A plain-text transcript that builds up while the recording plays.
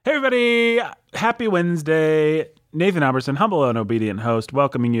Hey everybody, happy Wednesday. Nathan Albertson, humble and obedient host,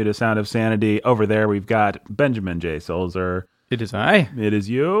 welcoming you to Sound of Sanity. Over there we've got Benjamin J. Solzer. It is I. It is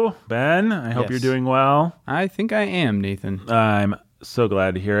you, Ben. I hope you're doing well. I think I am, Nathan. I'm so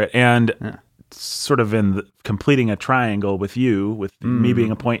glad to hear it. And sort of completing a triangle with you, with me being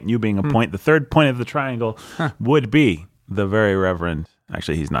a point and you being a point, the third point of the triangle would be the very Reverend.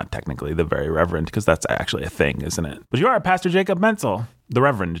 Actually, he's not technically the very Reverend, because that's actually a thing, isn't it? But you are Pastor Jacob Menzel. The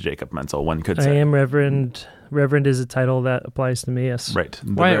Reverend Jacob Menzel, one could say. I am Reverend. Reverend is a title that applies to me, yes. Right.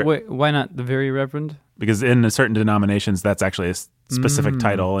 Why not the very Reverend? Because in certain denominations, that's actually a specific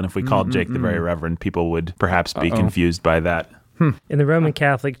title, and if we called Jake the very Reverend, people would perhaps be confused by that. In the Roman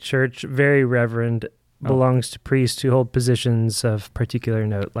Catholic Church, very Reverend belongs to priests who hold positions of particular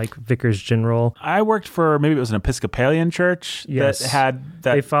note, like vicars general. I worked for, maybe it was an Episcopalian church that had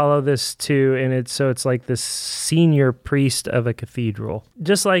that. They follow this too, and it's like the senior priest of a cathedral.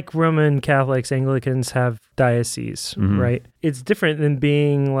 Just like Roman Catholics, Anglicans have dioceses, right? It's different than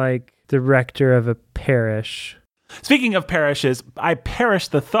being like the rector of a parish. Speaking of parishes, I perish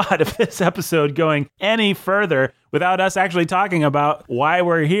the thought of this episode going any further without us actually talking about why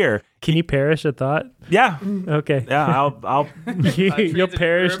we're here. Can you perish a thought? Yeah. Okay. Yeah, I'll You'll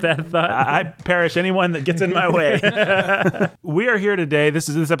perish that thought. I perish anyone that gets in my way. We are here today. This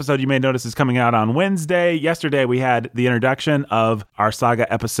episode, you may notice, is coming out on Wednesday. Yesterday, we had the introduction of our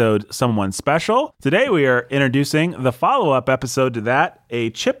saga episode, Someone Special. Today, we are introducing the follow-up episode to that, A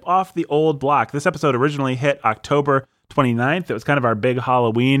Chip Off the Old Block. This episode originally hit October 29th. It was kind of our big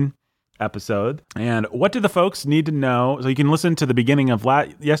Halloween episode. And what do the folks need to know? So you can listen to the beginning of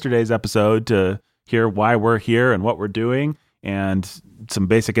yesterday's episode to hear why we're here and what we're doing, and some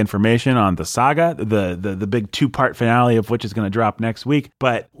basic information on the saga, the big two-part finale of which is going to drop next week.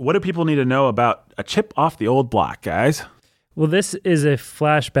 But what do people need to know about A Chip Off the Old Block, guys? Well, this is a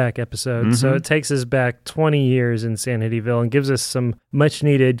flashback episode, so it takes us back 20 years in Sanityville and gives us some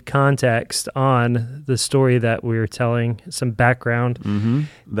much-needed context on the story that we're telling, some background.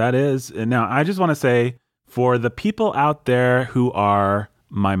 That is. And now, I just want to say, for the people out there who are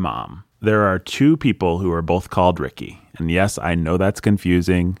my mom, there are two people who are both called Ricky. And yes, I know that's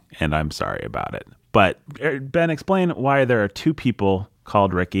confusing, and I'm sorry about it. But, Ben, explain why there are two people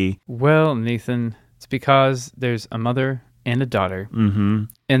called Ricky. Well, Nathan, it's because there's a mother and a daughter,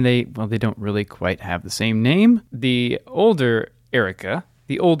 and they don't really quite have the same name. The older Erica,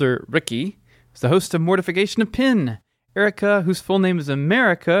 the older Ricky, is the host of Mortification of Pin. Erica, whose full name is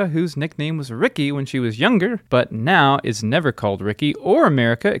America, whose nickname was Ricky when she was younger, but now is never called Ricky or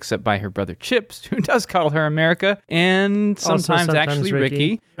America, except by her brother Chips, who does call her America, and sometimes actually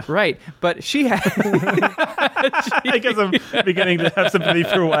Ricky. Right, but she had... I guess I'm beginning to have sympathy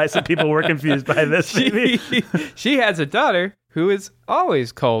for why some people were confused by this. She has a daughter who is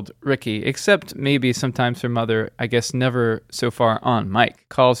always called Ricky, except maybe sometimes her mother, I guess never so far on mic,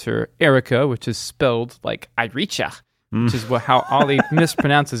 calls her Erica, which is spelled like Iricha, which is how Ollie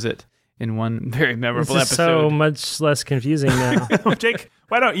mispronounces it in one very memorable This is episode. so much less confusing now. Jake,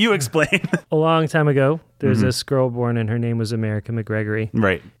 why don't you explain? A long time ago, there was this girl born, and her name was America McGregory.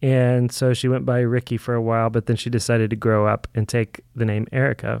 Right. And so she went by Ricky for a while, but then she decided to grow up and take the name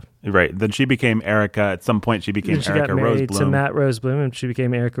Erica. Right. Then she became Erica. At some point, she became She Erica got married Rosebloom. to Matt Rosebloom, and she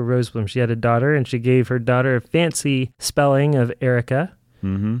became Erica Rosebloom. She had a daughter, and she gave her daughter a fancy spelling of Erica,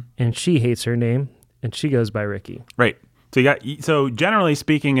 and she hates her name, and she goes by Ricky. Right. So generally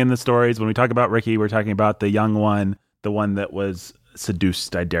speaking, in the stories, when we talk about Ricky, we're talking about the young one, the one that was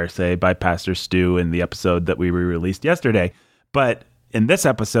seduced, I dare say, by Pastor Stu in the episode that we re-released yesterday. But in this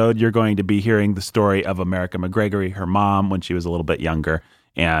episode, you're going to be hearing the story of America McGregory, her mom, when she was a little bit younger.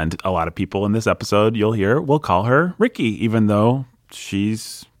 And a lot of people in this episode, you'll hear, will call her Ricky, even though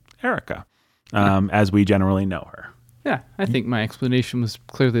she's Erica, as we generally know her. Yeah, I think my explanation was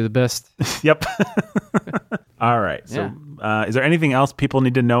clearly the best. Yep. All right. So is there anything else people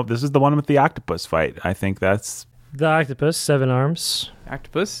need to know? This is the one with the octopus fight. I think that's... The octopus, 7 arms.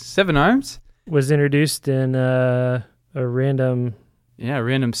 Octopus, 7 arms. Was introduced in a random... Yeah, a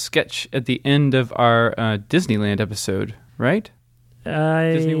random sketch at the end of our Disneyland episode, right?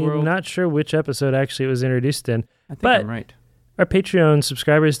 I'm not sure which episode actually it was introduced in. I think I'm right. Our Patreon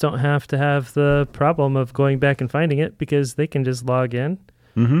subscribers don't have to have the problem of going back and finding it, because they can just log in,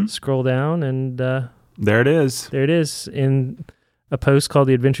 scroll down, and there it is. There it is in a post called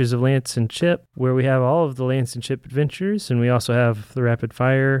The Adventures of Lance and Chip, where we have all of the Lance and Chip adventures, and we also have the rapid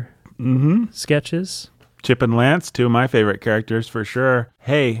fire sketches. Chip and Lance, two of my favorite characters for sure.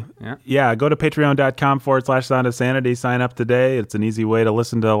 Hey, yeah, go to patreon.com/Sound of Sanity. Sign up today. It's an easy way to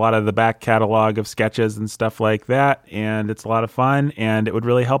listen to a lot of the back catalog of sketches and stuff like that. And it's a lot of fun. And it would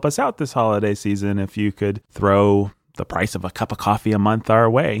really help us out this holiday season if you could throw the price of a cup of coffee a month our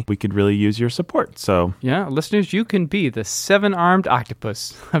way. We could really use your support. So yeah, listeners, you can be the 7-armed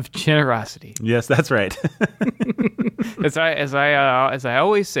octopus of generosity. Yes, that's right. As I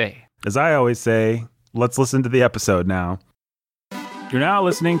always say. As I always say, let's listen to the episode now. You're now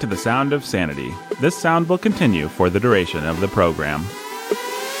listening to The Sound of Sanity. This sound will continue for the duration of the program.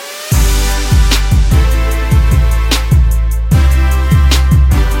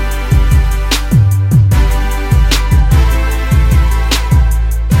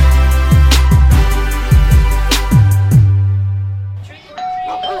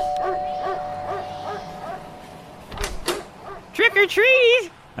 Trick or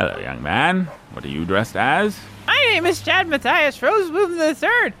treat! Hello, young man. What are you dressed as? My name is Chad Matthias Rosebloom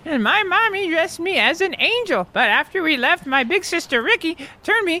III, and my mommy dressed me as an angel. But after we left, my big sister Ricky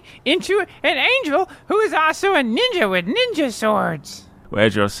turned me into an angel who is also a ninja with ninja swords.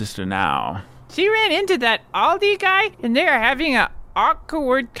 Where's your sister now? She ran into that Aldi guy, and they are having a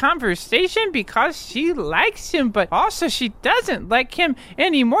awkward conversation because she likes him, but also she doesn't like him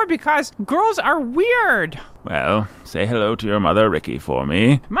anymore because girls are weird. Well, say hello to your mother, Ricky, for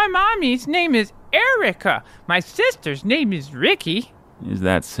me. My mommy's name is Erica. My sister's name is Ricky. Is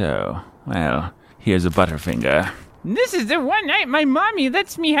that so? Well, here's a Butterfinger. This is the one night my mommy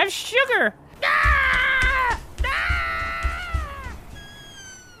lets me have sugar. Ah!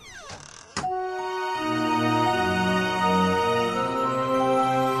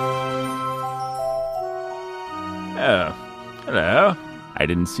 Oh, hello. I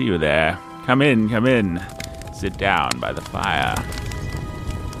didn't see you there. Come in, come in. Sit down by the fire.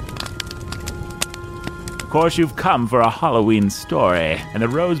 Of course, you've come for a Halloween story, and the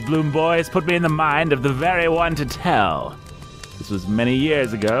Rosebloom boys put me in the mind of the very one to tell. This was many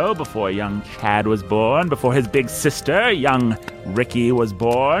years ago, before young Chad was born, before his big sister, young Ricky, was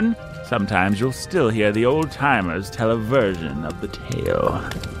born. Sometimes you'll still hear the old-timers tell a version of the tale.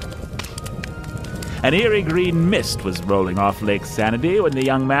 An eerie green mist was rolling off Lake Sanity when the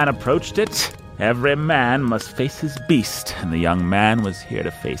young man approached it. Every man must face his beast, and the young man was here to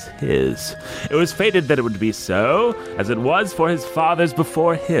face his. It was fated that it would be so, as it was for his fathers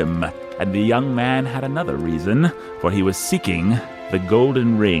before him, and the young man had another reason, for he was seeking the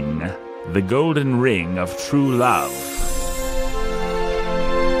golden ring of true love.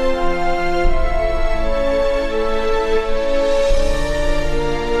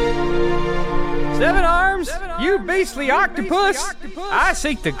 Seven arms, you beastly octopus! I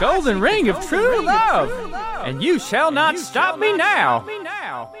seek the golden ring of true love, and you shall not stop me now.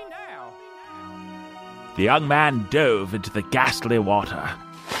 The young man dove into the ghastly water,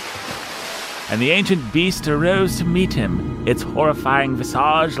 and the ancient beast arose to meet him, its horrifying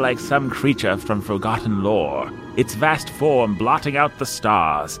visage like some creature from forgotten lore, its vast form blotting out the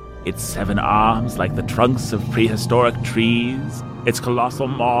stars, its 7 arms like the trunks of prehistoric trees, its colossal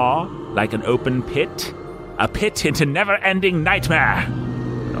maw like an open pit, a pit into never-ending nightmare.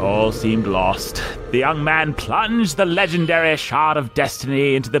 When all seemed lost, the young man plunged the legendary shard of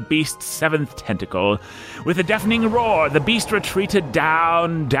destiny into the beast's 7th tentacle. With a deafening roar, the beast retreated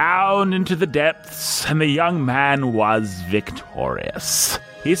down into the depths, and the young man was victorious.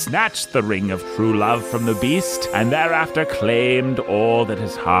 He snatched the ring of true love from the beast, and thereafter claimed all that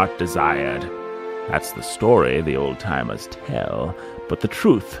his heart desired. That's the story the old-timers tell, but the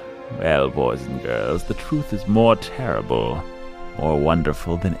truth, well, boys and girls, the truth is more terrible, more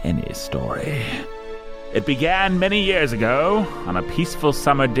wonderful than any story. It began many years ago, on a peaceful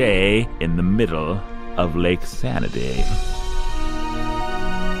summer day in the middle of Lake Sanity.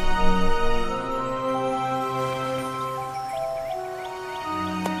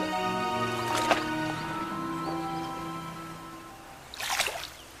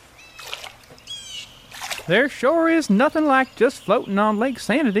 There sure is nothing like just floating on Lake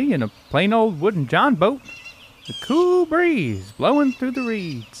Sanity in a plain old wooden john boat. The cool breeze blowing through the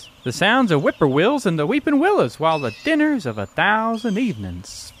reeds. The sounds of whippoorwills and the weeping willows, while the dinners of 1,000 evenings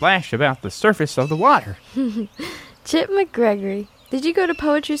splash about the surface of the water. Chip McGregory, did you go to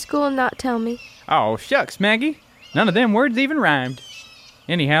poetry school and not tell me? Oh, shucks, Maggie. None of them words even rhymed.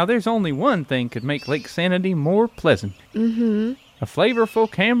 Anyhow, there's only one thing could make Lake Sanity more pleasant. Mm-hmm. A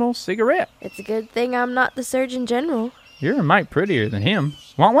flavorful Camel cigarette. It's a good thing I'm not the Surgeon General. You're a mite prettier than him.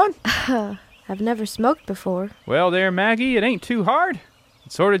 Want one? I've never smoked before. Well there, Maggie, it ain't too hard.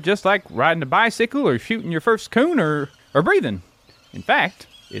 It's sort of just like riding a bicycle or shooting your first coon or breathing. In fact,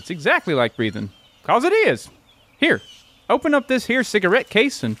 it's exactly like breathing. 'Cause it is. Here, open up this here cigarette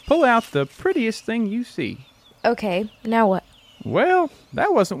case and pull out the prettiest thing you see. Okay, now what? Well,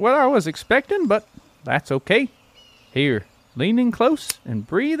 that wasn't what I was expecting, but that's okay. Here, lean in close and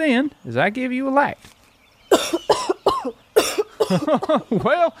breathe in as I give you a light.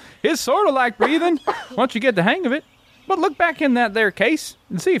 Well, it's sort of like breathing once you get the hang of it. But look back in that there case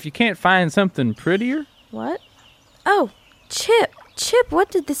and see if you can't find something prettier. What? Oh, Chip. Chip, what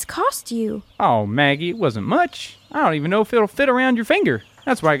did this cost you? Oh, Maggie, it wasn't much. I don't even know if it'll fit around your finger.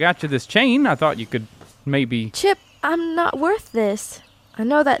 That's why I got you this chain. I thought you could maybe... Chip, I'm not worth this. I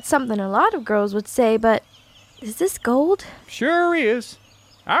know that's something a lot of girls would say, but is this gold? Sure is.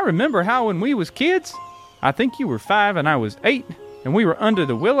 I remember how when we was kids, I think you were 5 and I was 8, and we were under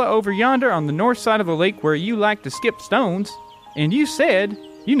the willow over yonder on the north side of the lake where you like to skip stones, and you said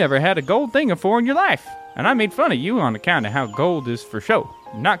you never had a gold thing afore in your life. And I made fun of you on account of how gold is for show.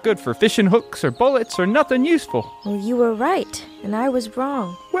 Not good for fishing hooks or bullets or nothing useful. Well, you were right, and I was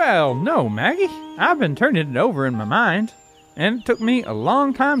wrong. Well, no, Maggie. I've been turning it over in my mind, and it took me a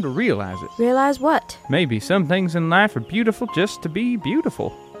long time to realize it. Realize what? Maybe some things in life are beautiful just to be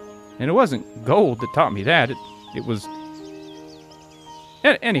beautiful. And it wasn't gold that taught me that. It was...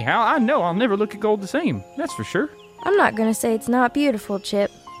 Anyhow, I know I'll never look at gold the same. That's for sure. I'm not gonna say it's not beautiful,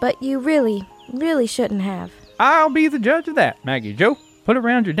 Chip, but you really shouldn't have. I'll be the judge of that, Maggie Joe. Put it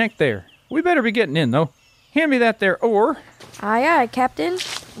around your neck there. We better be getting in, though. Hand me that there oar. Aye, aye, Captain.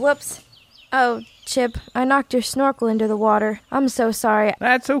 Whoops. Oh, Chip, I knocked your snorkel into the water. I'm so sorry.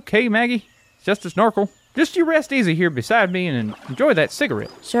 That's okay, Maggie. It's just a snorkel. Just you rest easy here beside me and enjoy that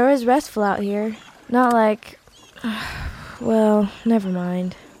cigarette. Sure is restful out here. Not like... Well, never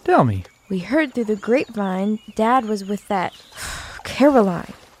mind. Tell me. We heard through the grapevine Dad was with that...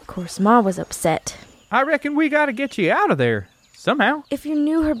 Caroline. Of course, Ma was upset. I reckon we gotta get you out of there. Somehow. If you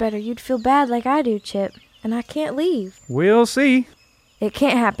knew her better, you'd feel bad like I do, Chip. And I can't leave. We'll see. It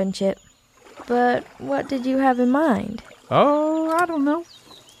can't happen, Chip. But what did you have in mind? Oh, I don't know.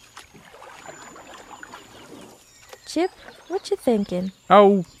 Chip, what you thinking?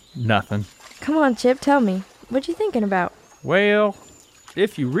 Oh, nothing. Come on, Chip, tell me. What you thinking about? Well,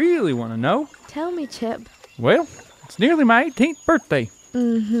 if you really want to know. Tell me, Chip. Well, it's nearly my 18th birthday.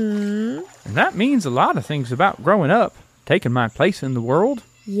 Mm-hmm. And that means a lot of things about growing up, taking my place in the world.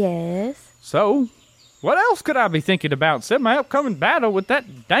 Yes. So, what else could I be thinking about except my upcoming battle with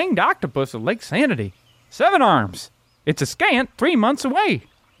that danged octopus of Lake Sanity? 7 arms. It's a scant 3 months away.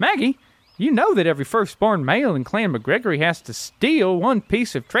 Maggie, you know that every firstborn male in Clan McGregory has to steal one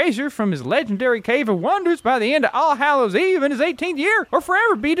piece of treasure from his legendary Cave of Wonders by the end of All Hallows Eve in his 18th year, or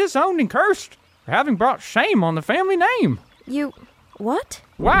forever be disowned and cursed for having brought shame on the family name. You... what?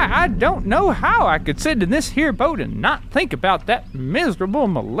 Why, I don't know how I could sit in this here boat and not think about that miserable,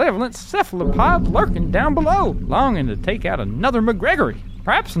 malevolent cephalopod lurking down below, longing to take out another McGregory.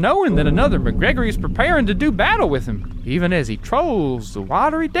 Perhaps knowing that another McGregory is preparing to do battle with him, even as he trolls the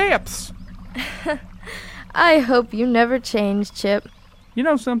watery depths. I hope you never change, Chip. You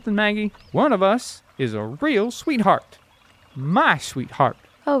know something, Maggie? One of us is a real sweetheart. My sweetheart.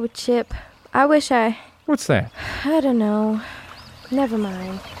 Oh, Chip, I wish I... What's that? I don't know. Never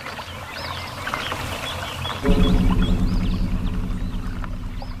mind.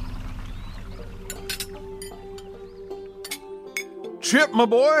 Chip, my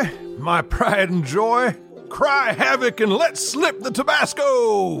boy, my pride and joy, cry havoc and let slip the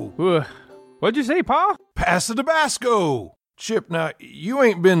Tabasco! What'd you say, Pa? Pass the Tabasco! Chip, now, you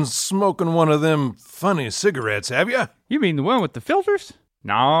ain't been smoking one of them funny cigarettes, have you? You mean the one with the filters?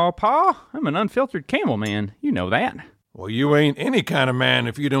 No, Pa, I'm an unfiltered camel man. You know that. Well, you ain't any kind of man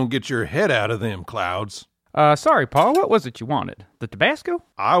if you don't get your head out of them clouds. Sorry, Pa, what was it you wanted? The Tabasco?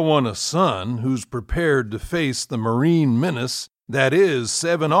 I want a son who's prepared to face the marine menace that is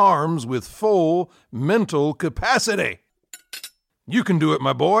 7 arms with full mental capacity. You can do it,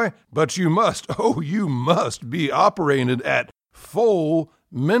 my boy, but you must be operated at full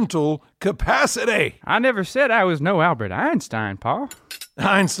mental capacity. I never said I was no Albert Einstein, Pa.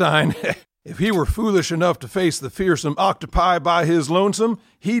 Einstein, if he were foolish enough to face the fearsome octopi by his lonesome,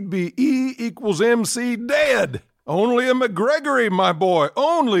 he'd be E=MC dead. Only a McGregory, my boy,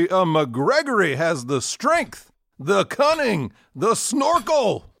 only a McGregory has the strength, the cunning, the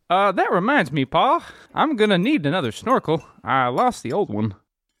snorkel. That reminds me, Pa. I'm gonna need another snorkel. I lost the old one.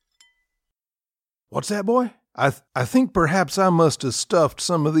 What's that, boy? I think perhaps I must have stuffed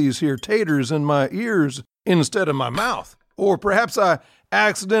some of these here taters in my ears instead of my mouth. Or perhaps I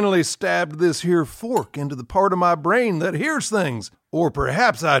accidentally stabbed this here fork into the part of my brain that hears things. Or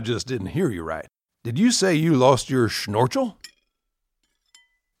perhaps I just didn't hear you right. Did you say you lost your schnorchel?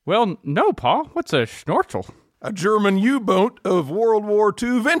 Well, no, Pa. What's a schnorchel? A German U-boat of World War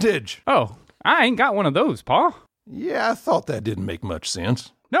II vintage. Oh, I ain't got one of those, Pa. Yeah, I thought that didn't make much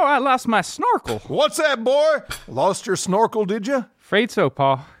sense. No, I lost my snorkel. What's that, boy? Lost your snorkel, did you? Afraid so,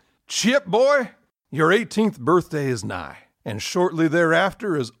 Pa. Chip, boy, your 18th birthday is nigh, and shortly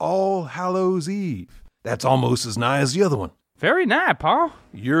thereafter is All Hallows Eve. That's almost as nigh as the other one. Very nigh, Pa.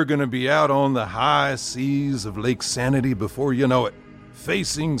 You're going to be out on the high seas of Lake Sanity before you know it,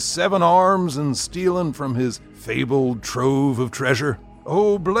 facing 7 arms and stealing from his fabled trove of treasure.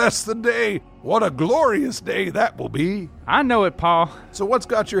 Oh, bless the day. What a glorious day that will be. I know it, Pa. So what's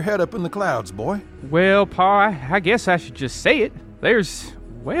got your head up in the clouds, boy? Well, Pa, I guess I should just say it. There's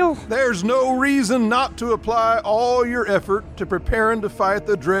no reason not to apply all your effort to preparing to fight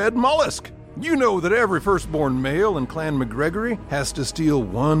the dread mollusk. You know that every firstborn male in Clan McGregory has to steal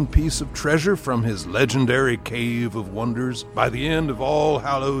one piece of treasure from his legendary Cave of Wonders by the end of All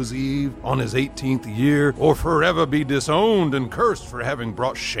Hallows Eve on his 18th year, or forever be disowned and cursed for having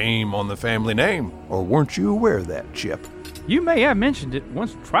brought shame on the family name. Or weren't you aware of that, Chip? You may have mentioned it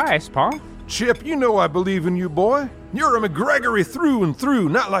once or twice, Pa. Chip, you know I believe in you, boy. You're a McGregory through and through,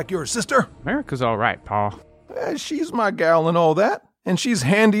 not like your sister. America's all right, Pa. She's my gal and all that. And she's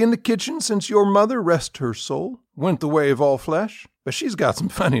handy in the kitchen since your mother, rest her soul, went the way of all flesh. But she's got some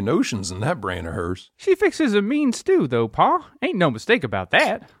funny notions in that brain of hers. She fixes a mean stew, though, Pa. Ain't no mistake about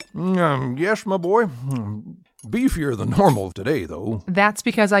that. Yes, my boy. Beefier than normal today, though. That's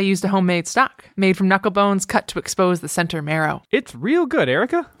because I used a homemade stock, made from knuckle bones cut to expose the center marrow. It's real good,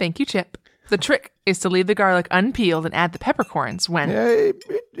 Erica. Thank you, Chip. The trick is to leave the garlic unpeeled and add the peppercorns when...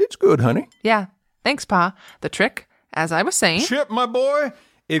 It's good, honey. Yeah. Thanks, Pa. The trick, as I was saying... Chip, my boy,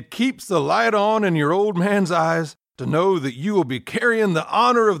 it keeps the light on in your old man's eyes to know that you will be carrying the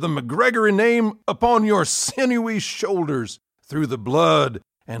honor of the McGregory name upon your sinewy shoulders through the blood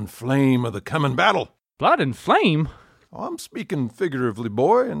and flame of the coming battle. Blood and flame? I'm speaking figuratively,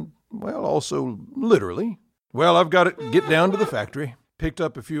 boy, and, well, also literally. Well, I've got to get down to the factory. Picked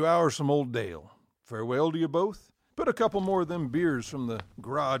up a few hours from old Dale. Farewell to you both. Put a couple more of them beers from the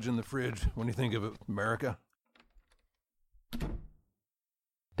garage in the fridge when you think of it, America.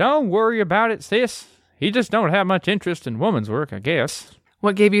 Don't worry about it, sis. He just don't have much interest in woman's work, I guess.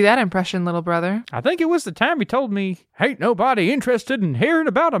 What gave you that impression, little brother? I think it was the time he told me, ain't nobody interested in hearing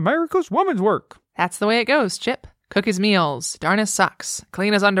about America's woman's work. That's the way it goes, Chip. Cook his meals, darn his socks,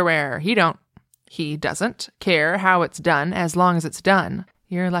 clean his underwear. He doesn't care how it's done as long as it's done.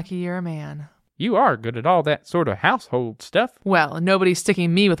 You're lucky you're a man. You are good at all that sort of household stuff. Well, nobody's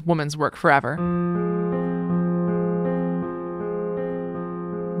sticking me with woman's work forever.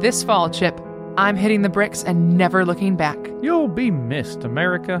 This fall, Chip, I'm hitting the bricks and never looking back. You'll be missed,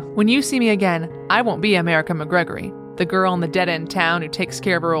 America. When you see me again, I won't be America McGregory, the girl in the dead-end town who takes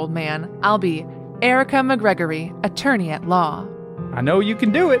care of her old man. I'll be Erica McGregory, attorney at law. I know you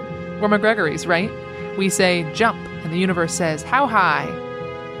can do it. We're McGregorys, right? We say jump, and the universe says how high.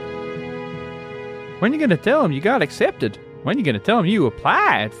 When you gonna tell him you got accepted? When you gonna tell him you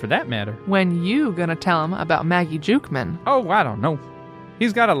applied, for that matter? When you gonna tell him about Maggie Jukeman? Oh, I don't know.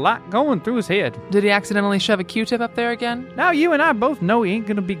 He's got a lot going through his head. Did he accidentally shove a Q-tip up there again? Now, you and I both know he ain't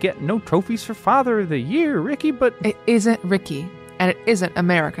gonna be getting no trophies for Father of the Year, Ricky, but... It isn't Ricky, and it isn't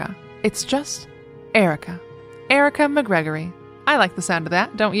America. It's just Erica. Erica McGregory. I like the sound of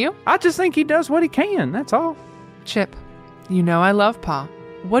that, don't you? I just think he does what he can, that's all. Chip, you know I love Pa.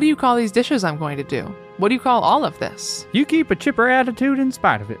 What do you call these dishes I'm going to do? What do you call all of this? You keep a chipper attitude in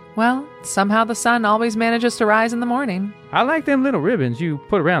spite of it. Well, somehow the sun always manages to rise in the morning. I like them little ribbons you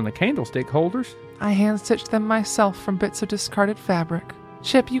put around the candlestick holders. I hand-stitched them myself from bits of discarded fabric.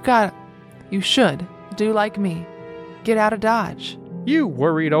 Chip, you should do like me. Get out of Dodge. You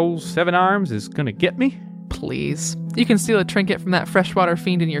worried old Seven Arms is gonna get me? Please. You can steal a trinket from that freshwater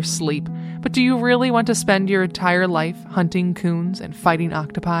fiend in your sleep, but do you really want to spend your entire life hunting coons and fighting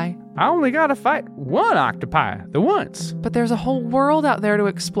octopi? I only gotta fight one octopi, the once. But there's a whole world out there to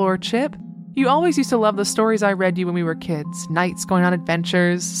explore, Chip. You always used to love the stories I read you when we were kids. Knights going on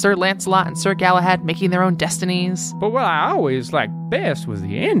adventures, Sir Lancelot and Sir Galahad making their own destinies. But what I always liked best was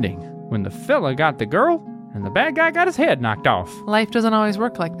the ending, when the fella got the girl and the bad guy got his head knocked off. Life doesn't always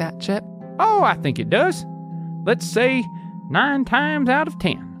work like that, Chip. Oh, I think it does. Let's say 9 times out of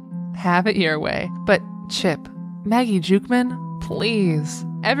 10. Have it your way. But, Chip, Maggie Jukeman, please.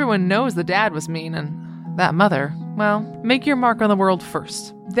 Everyone knows the dad was mean, and that mother, well, make your mark on the world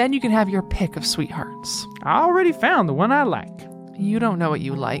first. Then you can have your pick of sweethearts. I already found the one I like. You don't know what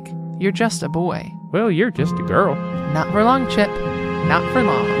you like. You're just a boy. Well, you're just a girl. Not for long, Chip. Not for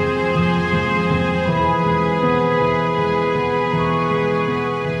long.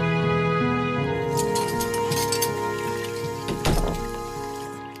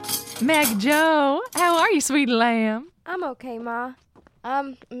 Maggie Joe, how are you, sweet lamb? I'm okay, Ma.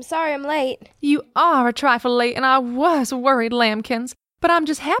 I'm sorry I'm late. You are a trifle late, and I was worried, lambkins. But I'm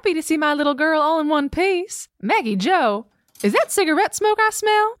just happy to see my little girl all in one piece. Maggie Joe, is that cigarette smoke I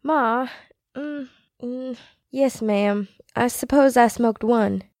smell? Ma, yes, ma'am. I suppose I smoked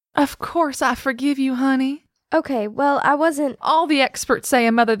one. Of course I forgive you, honey. Okay, well, I wasn't... All the experts say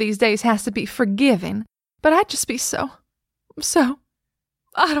a mother these days has to be forgiving, but I'd just be so,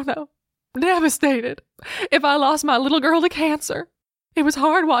 I don't know, devastated if I lost my little girl to cancer. It was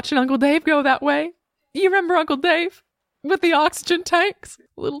hard watching Uncle Dave go that way. You remember Uncle Dave? With the oxygen tanks,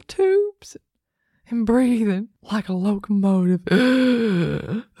 little tubes, and breathing like a locomotive. It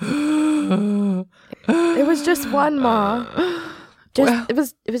was just one, Ma. It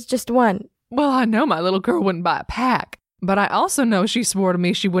was just one. Well, I know my little girl wouldn't buy a pack, but I also know she swore to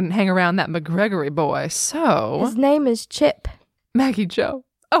me she wouldn't hang around that McGregory boy, so... His name is Chip. Maggie Joe,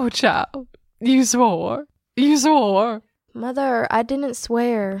 oh, child, you swore. You swore. Mother, I didn't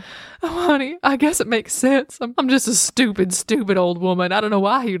swear. Oh, honey, I guess it makes sense. I'm just a stupid old woman. I don't know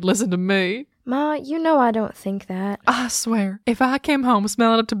why you'd listen to me. Ma, you know I don't think that. I swear, if I came home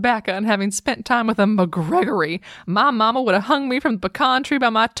smelling of tobacco and having spent time with a McGregory, my mama would have hung me from the pecan tree by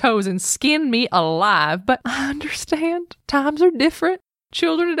my toes and skinned me alive. But I understand. Times are different.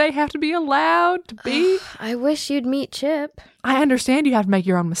 Children today have to be allowed to be. I wish you'd meet Chip. I understand you have to make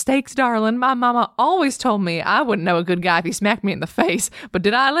your own mistakes, darling. My mama always told me I wouldn't know a good guy if he smacked me in the face. But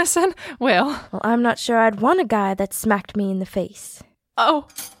did I listen? Well, I'm not sure I'd want a guy that smacked me in the face. Oh,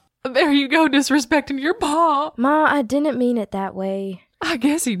 there you go, disrespecting your pa. Ma, I didn't mean it that way. I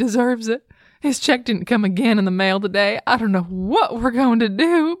guess he deserves it. His check didn't come again in the mail today. I don't know what we're going to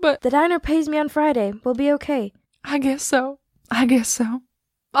do, but... The diner pays me on Friday. We'll be okay. I guess so.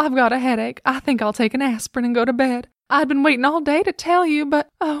 I've got a headache. I think I'll take an aspirin and go to bed. I'd been waiting all day to tell you, but,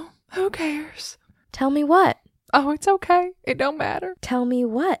 who cares? Tell me what? Oh, it's okay. It don't matter. Tell me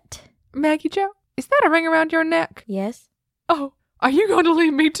what? Maggie Joe, is that a ring around your neck? Yes. Oh, are you going to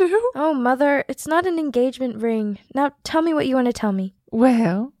leave me too? Oh, Mother, it's not an engagement ring. Now tell me what you want to tell me.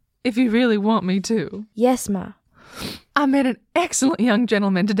 Well, if you really want me to. Yes, Ma. I met an excellent young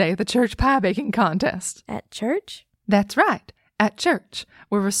gentleman today at the church pie baking contest. At church? That's right. At church,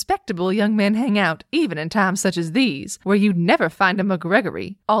 where respectable young men hang out, even in times such as these, where you'd never find a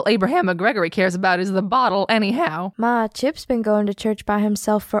McGregory. All Abraham McGregory cares about is the bottle anyhow. Ma, Chip's been going to church by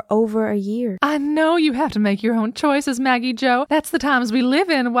himself for over a year. I know you have to make your own choices, Maggie Joe. That's the times we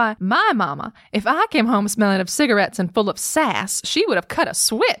live in. Why, my mama, if I came home smelling of cigarettes and full of sass, she would have cut a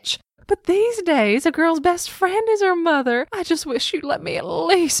switch. But these days, a girl's best friend is her mother. I just wish you'd let me at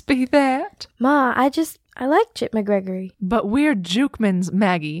least be that. Ma, I like Chip McGregory. But we're Jukemans,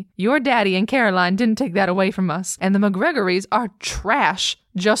 Maggie. Your daddy and Caroline didn't take that away from us. And the McGregorys are trash.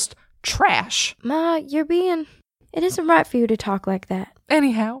 Just trash. Ma, it isn't right for you to talk like that.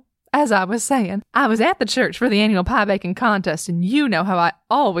 Anyhow, as I was saying, I was at the church for the annual pie baking contest, and you know how I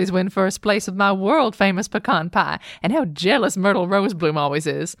always win first place with my world-famous pecan pie, and how jealous Myrtle Rosebloom always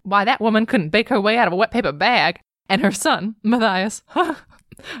is. Why, that woman couldn't bake her way out of a wet paper bag. And her son, Matthias,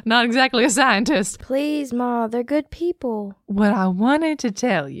 not exactly a scientist. Please, Ma, they're good people. What I wanted to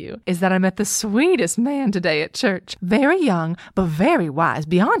tell you is that I met the sweetest man today at church. Very young, but very wise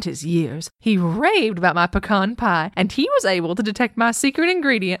beyond his years. He raved about my pecan pie, and he was able to detect my secret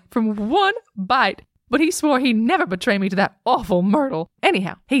ingredient from one bite. But he swore he'd never betray me to that awful Myrtle.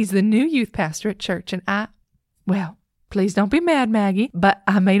 Anyhow, he's the new youth pastor at church, and well, please don't be mad, Maggie, but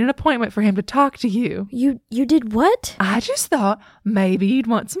I made an appointment for him to talk to you. You did what? I just thought maybe you'd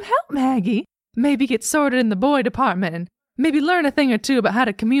want some help, Maggie. Maybe get sorted in the boy department and maybe learn a thing or two about how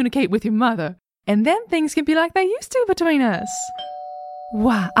to communicate with your mother. And then things can be like they used to between us.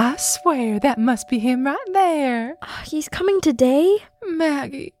 Why, I swear that must be him right there. He's coming today?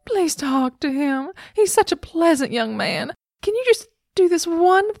 Maggie, please talk to him. He's such a pleasant young man. Can you just do this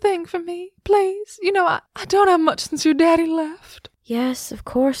one thing for me, please? You know, I don't have much since your daddy left. Yes, of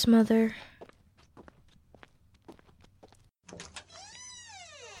course, Mother.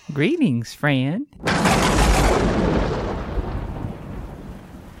 Greetings, friend.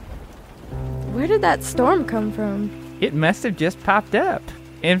 Where did that storm come from? It must have just popped up.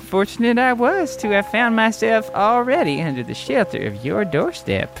 And fortunate I was to have found myself already under the shelter of your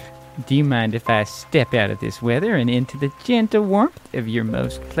doorstep. Do you mind if I step out of this weather and into the gentle warmth of your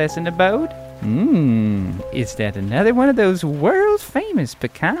most pleasant abode? Is that another one of those world-famous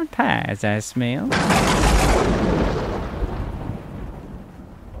pecan pies I smell?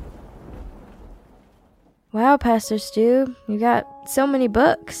 Wow, Pastor Stu, you got so many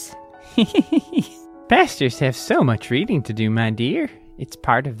books. Pastors have so much reading to do, my dear. It's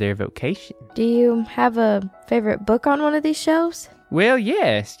part of their vocation. Do you have a favorite book on one of these shelves? Well,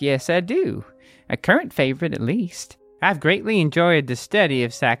 yes, I do. A current favorite, at least. I've greatly enjoyed the study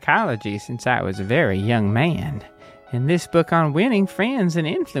of psychology since I was a very young man. And this book on winning friends and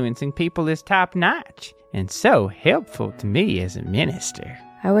influencing people is top-notch, and so helpful to me as a minister.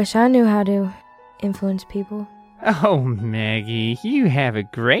 I wish I knew how to influence people. Oh, Maggie, you have a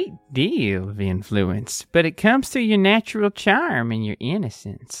great deal of influence, but it comes through your natural charm and your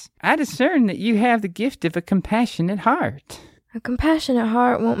innocence. I discern that you have the gift of a compassionate heart. A compassionate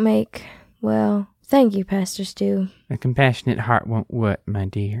heart won't make, well, thank you, Pastor Stu. A compassionate heart won't what, my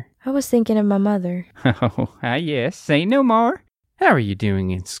dear? I was thinking of my mother. Oh, yes, say no more. How are you doing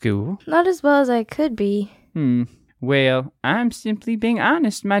in school? Not as well as I could be. Well, I'm simply being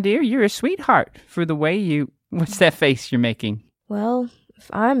honest, my dear. You're a sweetheart for the way you... What's that face you're making? Well, if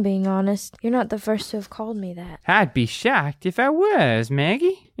I'm being honest, you're not the first to have called me that. I'd be shocked if I was,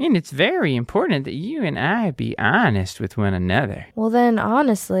 Maggie. And it's very important that you and I be honest with one another. Well then,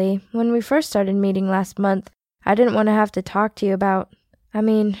 honestly, when we first started meeting last month, I didn't want to have to talk to you about... I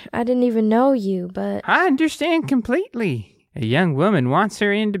didn't even know you, but... I understand completely. A young woman wants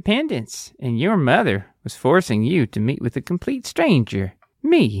her independence, and your mother was forcing you to meet with a complete stranger.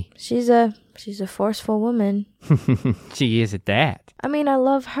 Me. She's a forceful woman. She is at that. I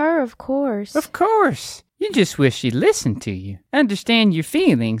love her, of course. Of course. You just wish she'd listen to you, understand your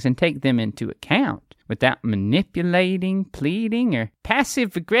feelings, and take them into account without manipulating, pleading, or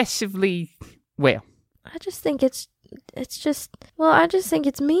passive-aggressively, well. I just think I just think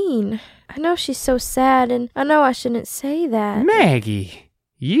it's mean. I know she's so sad, and I know I shouldn't say that. Maggie,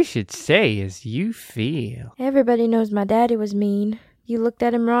 you should say as you feel. Everybody knows my daddy was mean. You looked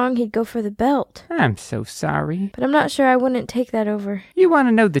at him wrong, he'd go for the belt. I'm so sorry. But I'm not sure I wouldn't take that over. You want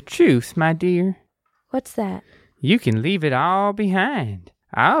to know the truth, my dear? What's that? You can leave it all behind.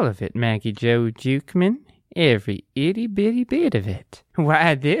 All of it, Maggie Jo Jukeman. Every itty-bitty bit of it.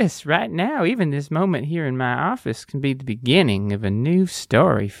 Why, this, right now, even this moment here in my office, can be the beginning of a new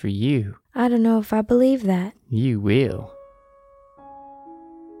story for you. I don't know if I believe that. You will.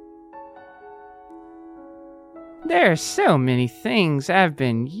 There are so many things I've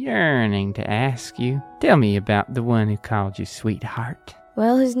been yearning to ask you. Tell me about the one who called you sweetheart.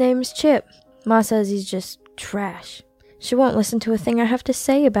 Well, his name's Chip. Ma says he's just trash. She won't listen to a thing I have to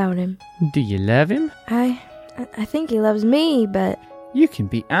say about him. Do you love him? I think he loves me, but... You can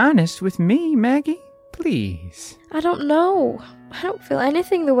be honest with me, Maggie. Please. I don't know. I don't feel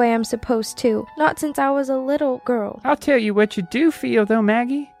anything the way I'm supposed to. Not since I was a little girl. I'll tell you what you do feel, though,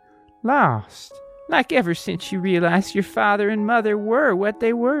 Maggie. Lost. Like ever since you realized your father and mother were what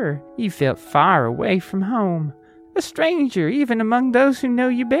they were. You felt far away from home. A stranger, even among those who know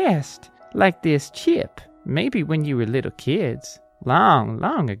you best. Like this Chip. Maybe when you were little kids. Long,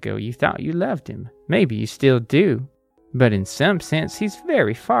 long ago you thought you loved him. Maybe you still do. But in some sense he's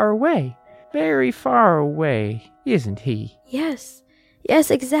very far away. Very far away, isn't he? Yes.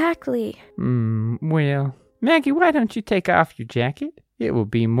 Yes, exactly. Well, Maggie, why don't you take off your jacket? It will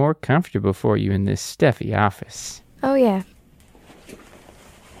be more comfortable for you in this stuffy office. Oh, yeah.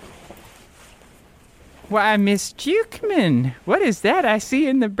 Why, Miss Jukeman, what is that I see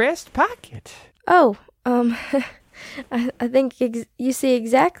in the breast pocket? Oh, I think you see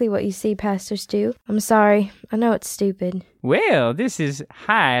exactly what you see, Pastor Stu. I'm sorry. I know it's stupid. Well, this is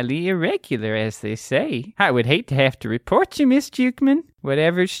highly irregular, as they say. I would hate to have to report you, Miss Jukeman.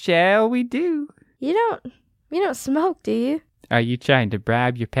 Whatever shall we do? You don't smoke, do you? Are you trying to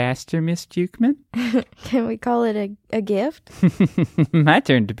bribe your pastor, Miss Jukeman? Can we call it a gift? My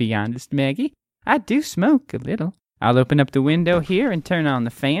turn to be honest, Maggie. I do smoke a little. I'll open up the window here and turn on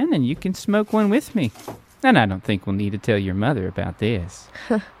the fan, and you can smoke one with me. And I don't think we'll need to tell your mother about this.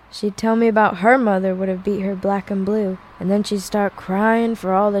 She'd tell me about her mother would have beat her black and blue, and then she'd start crying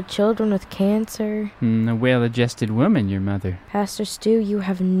for all the children with cancer. A well-adjusted woman, your mother. Pastor Stu, you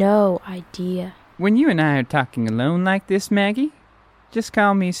have no idea. When you and I are talking alone like this, Maggie, just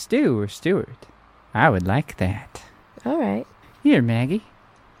call me Stu or Stuart. I would like that. All right. Here, Maggie,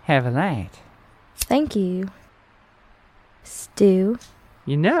 have a light. Thank you, Stu.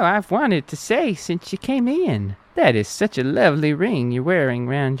 You know, I've wanted to say since you came in. That is such a lovely ring you're wearing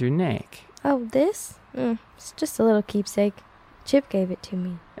round your neck. Oh, this? It's just a little keepsake. Chip gave it to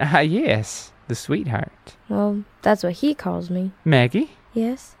me. Ah, yes, the sweetheart. Well, that's what he calls me. Maggie?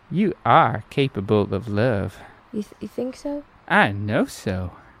 Yes? You are capable of love. You think so? I know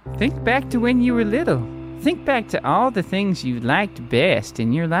so. Think back to when you were little. Think back to all the things you liked best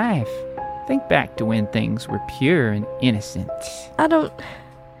in your life. Think back to when things were pure and innocent. I don't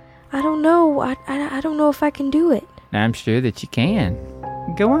know. I don't know if I can do it. I'm sure that you can.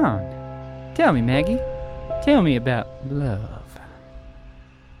 Go on. Tell me, Maggie. Tell me about love.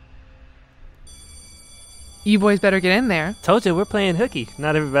 You boys better get in there. Told you, we're playing hooky.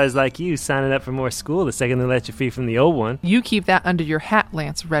 Not everybody's like you, signing up for more school the second they let you free from the old one. You keep that under your hat,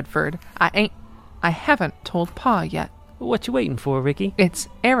 Lance Redford. I haven't told Pa yet. What you waiting for, Ricky? It's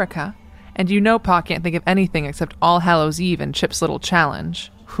Erica. And you know Pa can't think of anything except All Hallows Eve and Chip's little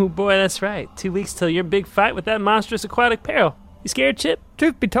challenge. Oh boy, that's right. 2 weeks till your big fight with that monstrous aquatic peril. You scared, Chip?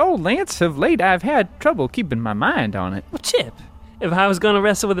 Truth be told, Lance, of late I've had trouble keeping my mind on it. Well, Chip, if I was going to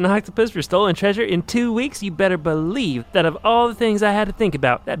wrestle with an octopus for stolen treasure in 2 weeks, you better believe that of all the things I had to think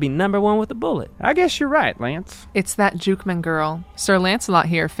about, that'd be number one with a bullet. I guess you're right, Lance. It's that Jukeman girl. Sir Lancelot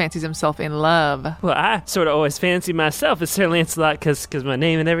here fancies himself in love. Well, I sort of always fancy myself as Sir Lancelot because my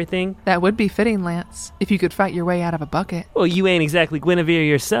name and everything. That would be fitting, Lance, if you could fight your way out of a bucket. Well, you ain't exactly Guinevere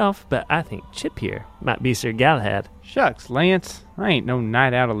yourself, but I think Chip here might be Sir Galahad. Shucks, Lance. I ain't no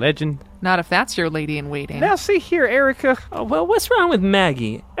night out of legend. Not if that's your lady in waiting. Now see here, Erica. Oh, well, what's wrong with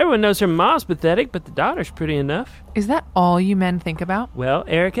Maggie? Everyone knows her mom's pathetic, but the daughter's pretty enough. Is that all you men think about? Well,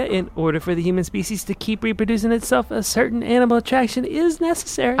 Erica, in order for the human species to keep reproducing itself, a certain animal attraction is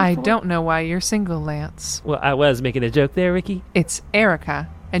necessary. I don't know why you're single, Lance. Well, I was making a joke there, Ricky. It's Erica,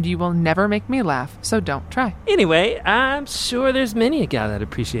 and you will never make me laugh, so don't try. Anyway, I'm sure there's many a guy that'd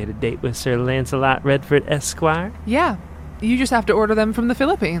appreciate a date with Sir Lancelot Redford Esquire. Yeah, you just have to order them from the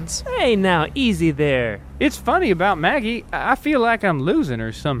Philippines. Hey, now, easy there. It's funny about Maggie. I feel like I'm losing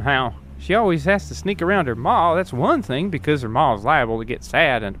her somehow. She always has to sneak around her ma. That's one thing, because her ma is liable to get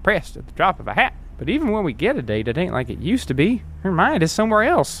sad and depressed at the drop of a hat. But even when we get a date, it ain't like it used to be. Her mind is somewhere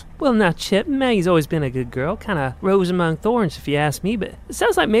else. Well, now, Chip, Maggie's always been a good girl. Kind of rose among thorns, if you ask me. But it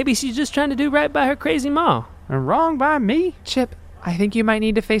sounds like maybe she's just trying to do right by her crazy ma. And wrong by me? Chip, I think you might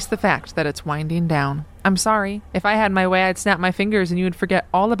need to face the fact that it's winding down. I'm sorry. If I had my way, I'd snap my fingers and you would forget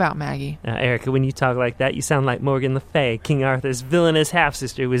all about Maggie. Now, Erica, when you talk like that, you sound like Morgan Le Fay, King Arthur's villainous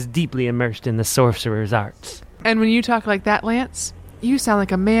half-sister who was deeply immersed in the sorcerer's arts. And when you talk like that, Lance, you sound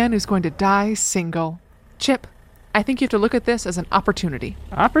like a man who's going to die single. Chip, I think you have to look at this as an opportunity.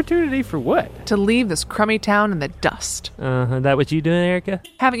 Opportunity for what? To leave this crummy town in the dust. That what you doing, Erica?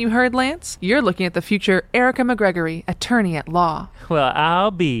 Haven't you heard, Lance? You're looking at the future Erica McGregory, attorney at law. Well,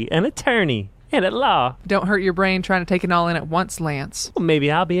 I'll be an attorney and at law. Don't hurt your brain trying to take it all in at once, Lance. Well,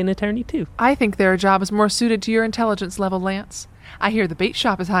 maybe I'll be an attorney, too. I think there are jobs more suited to your intelligence level, Lance. I hear the bait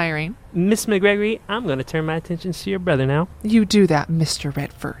shop is hiring. Miss McGregory, I'm going to turn my attentions to your brother now. You do that, Mr.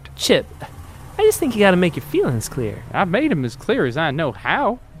 Redford. Chip, I just think you got to make your feelings clear. I made them as clear as I know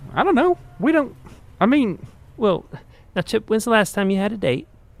how. I don't know. Well, now, Chip, when's the last time you had a date?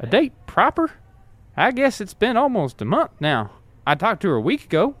 A date proper? I guess it's been almost a month now. I talked to her a week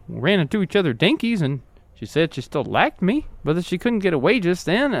ago. We ran into each other dinkies, and she said she still liked me, but that she couldn't get away just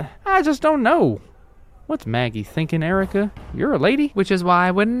then. I just don't know. What's Maggie thinking, Erica? You're a lady? Which is why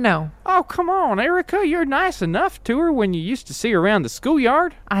I wouldn't know. Oh, come on, Erica. You're nice enough to her when you used to see her around the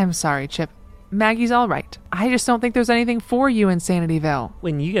schoolyard. I'm sorry, Chip. Maggie's all right. I just don't think there's anything for you in Sanityville.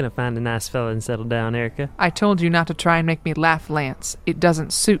 When you going to find a nice fella and settle down, Erica? I told you not to try and make me laugh, Lance. It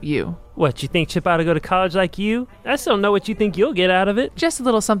doesn't suit you. What, you think Chip ought to go to college like you? I still don't know what you think you'll get out of it. Just a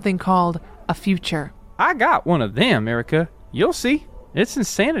little something called a future. I got one of them, Erica. You'll see. It's in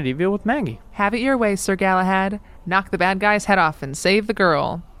Sanityville with Maggie. Have it your way, Sir Galahad. Knock the bad guy's head off and save the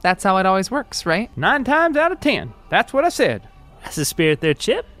girl. That's how it always works, right? 9 times out of 10. That's what I said. That's the spirit there,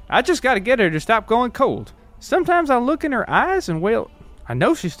 Chip. I just got to get her to stop going cold. Sometimes I look in her eyes and, well, I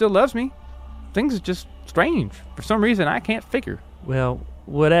know she still loves me. Things are just strange. For some reason, I can't figure. Well,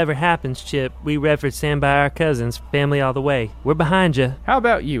 whatever happens, Chip, we Redford stand by our cousins, family all the way. We're behind you. How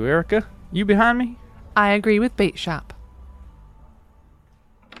about you, Erica? You behind me? I agree with Bait Shop.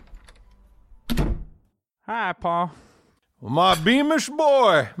 Hi, Pa. My beamish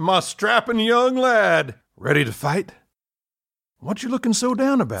boy, my strapping young lad. Ready to fight? What you looking so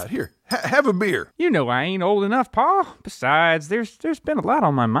down about? Here, have a beer. You know I ain't old enough, Pa. Besides, there's been a lot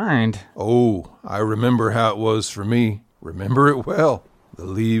on my mind. Oh, I remember how it was for me. Remember it well. The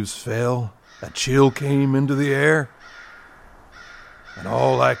leaves fell, a chill came into the air, and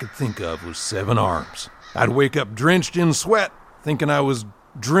all I could think of was 7 arms. I'd wake up drenched in sweat, thinking I was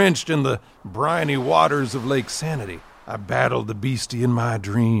drenched in the briny waters of Lake Sanity. I battled the beastie in my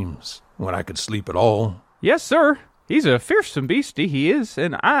dreams, when I could sleep at all. Yes, sir. He's a fearsome beastie, he is,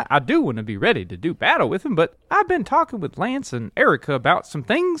 and I do want to be ready to do battle with him, but I've been talking with Lance and Erica about some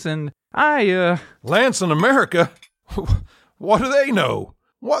things, and Lance and America? What do they know?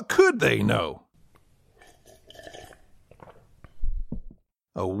 What could they know?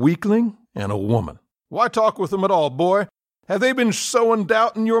 A weakling and a woman. Why talk with them at all, boy? Have they been sowing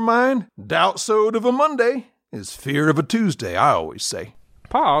doubt in your mind? Doubt sowed of a Monday is fear of a Tuesday, I always say.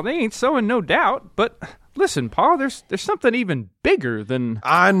 Pa, they ain't sowing no doubt, but listen, Pa, there's something even bigger than...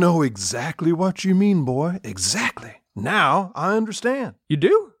 I know exactly what you mean, boy. Exactly. Now I understand. You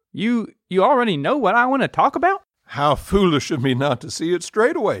do? You already know what I want to talk about? How foolish of me not to see it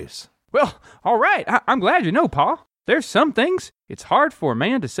straightaways. Well, all right. I'm glad you know, Pa. There's some things it's hard for a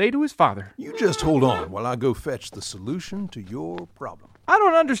man to say to his father. You just hold on while I go fetch the solution to your problem. I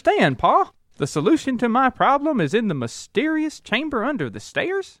don't understand, Pa. The solution to my problem is in the mysterious chamber under the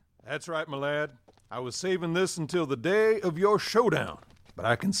stairs? That's right, my lad. I was saving this until the day of your showdown, but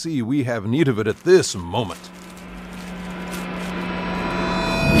I can see we have need of it at this moment.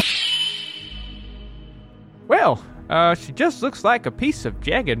 Well, she just looks like a piece of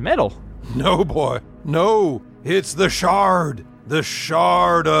jagged metal. No, boy. No. It's the shard. The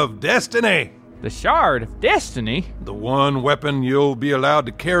shard of destiny. The shard of destiny? The one weapon you'll be allowed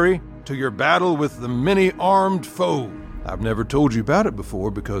to carry to your battle with the many-armed foe. I've never told you about it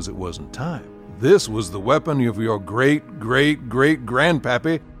before because it wasn't time. This was the weapon of your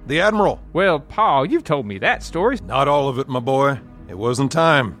great-great-great-grandpappy, the Admiral. Well, Pa, you've told me that story. Not all of it, my boy. It wasn't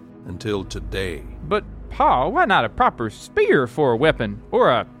time until today. But, Pa, why not a proper spear for a weapon? Or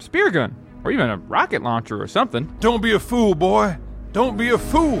a spear gun? Or even a rocket launcher or something? Don't be a fool, boy. Don't be a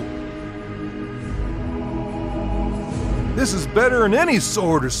fool. This is better than any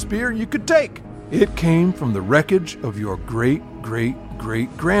sword or spear you could take. It came from the wreckage of your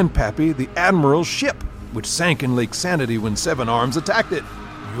great-great-great-grandpappy, the Admiral's ship, which sank in Lake Sanity when Seven Arms attacked it.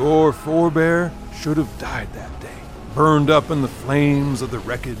 Your forebear should have died that day, burned up in the flames of the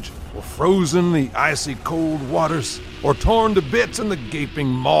wreckage, or frozen the icy cold waters, or torn to bits in the gaping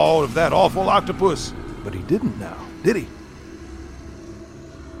maw of that awful octopus. But he didn't now, did he?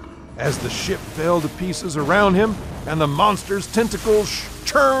 As the ship fell to pieces around him, and the monster's tentacles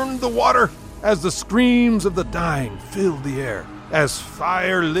churned the water, as the screams of the dying filled the air, as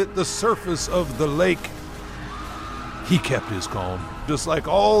fire lit the surface of the lake, he kept his calm, just like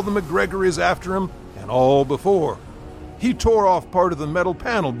all the McGregorys after him and all before. He tore off part of the metal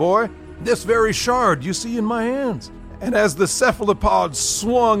panel, boy, this very shard you see in my hands. And as the cephalopod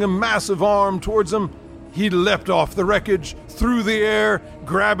swung a massive arm towards him, he leapt off the wreckage, through the air,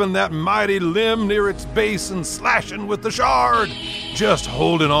 grabbing that mighty limb near its base and slashing with the shard. Just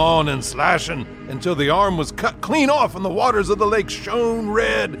holding on and slashing until the arm was cut clean off and the waters of the lake shone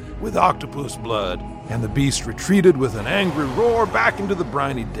red with octopus blood. And the beast retreated with an angry roar back into the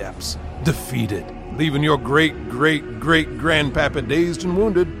briny depths, defeated, leaving your great-great-great-grandpapa dazed and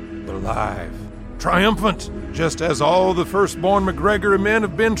wounded, but alive, triumphant, just as all the firstborn McGregor men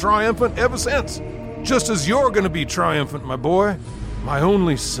have been triumphant ever since. Just as you're going to be triumphant, my boy, my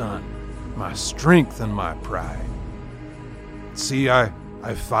only son, my strength and my pride. See, I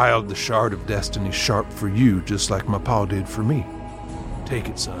filed the shard of destiny sharp for you, just like my pa did for me. Take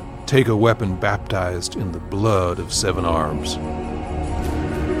it, son. Take a weapon baptized in the blood of Seven Arms.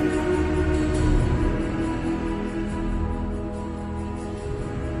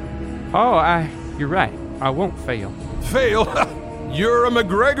 Oh, you're right. I won't fail. Fail? You're a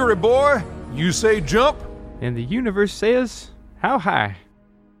McGregory, boy. You say jump? And the universe says, how high?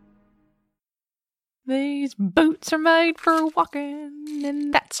 These boots are made for walking,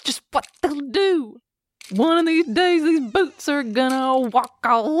 and that's just what they'll do. One of these days, these boots are gonna walk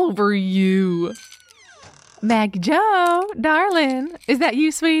all over you. Maggie Joe, darling, is that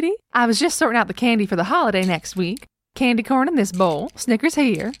you, sweetie? I was just sorting out the candy for the holiday next week. Candy corn in this bowl, Snickers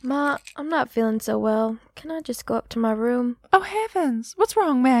here. Ma, I'm not feeling so well. Can I just go up to my room? Oh, heavens. What's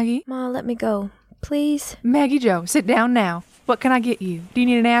wrong, Maggie? Ma, let me go. Please? Maggie Joe, sit down now. What can I get you? Do you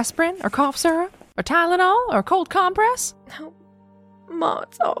need an aspirin or cough syrup or Tylenol or cold compress? No. Ma,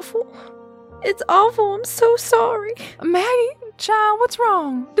 it's awful. It's awful. I'm so sorry. Maggie, child, what's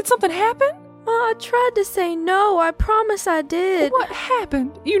wrong? Did something happen? Ma, I tried to say no. I promise I did. What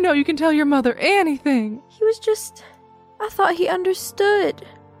happened? You know you can tell your mother anything. He was just... I thought he understood.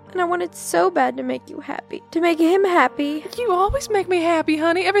 And I wanted so bad to make you happy. To make him happy. You always make me happy,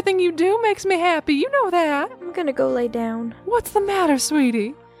 honey. Everything you do makes me happy. You know that. I'm gonna go lay down. What's the matter,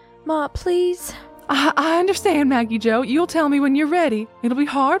 sweetie? Ma, please. I understand, Maggie Joe. You'll tell me when you're ready. It'll be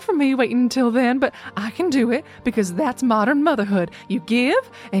hard for me waiting until then, but I can do it because that's modern motherhood. You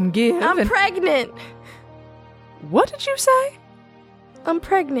give and give. I'm pregnant. What did you say? I'm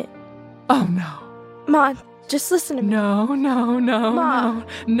pregnant. Oh, no. Ma, just listen to me. No. Ma.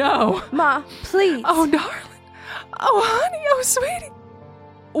 No. Ma, please. Oh, darling. Oh, honey. Oh, sweetie.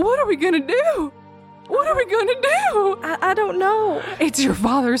 What are we going to do? What are we going to do? I don't know. It's your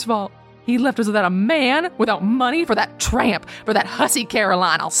father's fault. He left us without a man, without money, for that tramp, for that hussy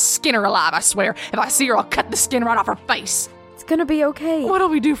Caroline. I'll skin her alive, I swear. If I see her, I'll cut the skin right off her face. It's gonna be okay. What'll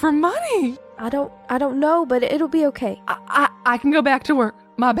we do for money? I don't know, but it'll be okay. I can go back to work.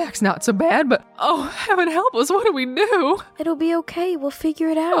 My back's not so bad, but oh, heaven help us, what do we do? It'll be okay. We'll figure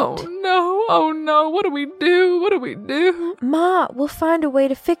it out. Oh no, what do we do? Ma, we'll find a way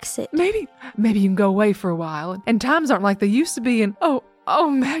to fix it. Maybe you can go away for a while, and times aren't like they used to be, and oh,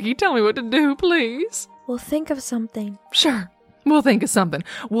 Maggie, tell me what to do, please. We'll think of something. Sure, we'll think of something.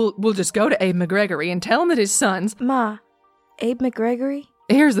 We'll just go to Abe McGregory and tell him that his sons... Ma, Abe McGregory?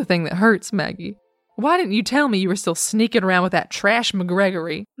 Here's the thing that hurts, Maggie. Why didn't you tell me you were still sneaking around with that trash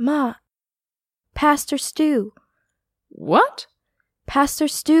McGregory? Ma, Pastor Stu. What? Pastor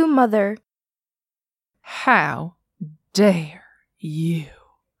Stu, Mother. How dare you?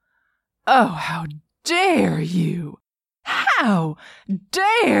 Oh, how dare you? How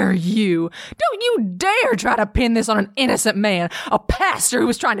dare you? Don't you dare try to pin this on an innocent man, a pastor who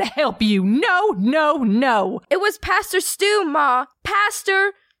was trying to help you. No. It was Pastor Stu, Ma.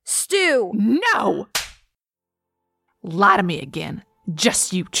 Pastor Stu. No! Lie to me again.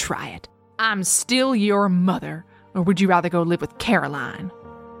 Just you try it. I'm still your mother. Or would you rather go live with Caroline?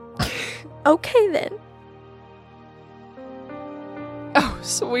 Okay, then. Oh,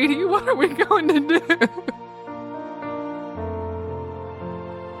 sweetie, what are we going to do?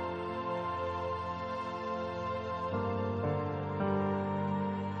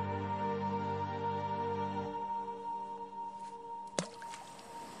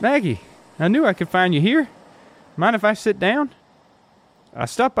 Maggie, I knew I could find you here. Mind if I sit down? I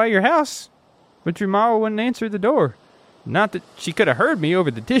stopped by your house, but your ma wouldn't answer the door. Not that she could have heard me over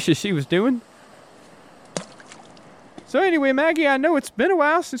the dishes she was doing. So anyway, Maggie, I know it's been a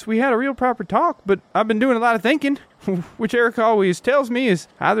while since we had a real proper talk, but I've been doing a lot of thinking, which Erica always tells me is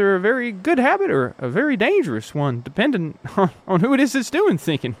either a very good habit or a very dangerous one, depending on who it is that's doing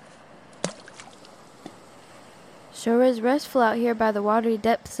thinking. Sure is restful out here by the watery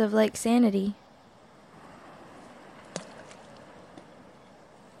depths of Lake Sanity.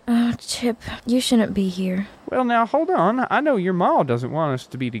 Oh, Chip, you shouldn't be here. Well, now, hold on. I know your ma doesn't want us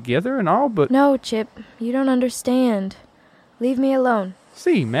to be together and all, but... No, Chip, you don't understand. Leave me alone.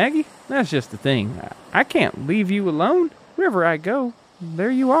 See, Maggie, that's just the thing. I can't leave you alone. Wherever I go,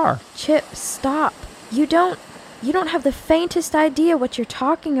 there you are. Chip, stop. You don't have the faintest idea what you're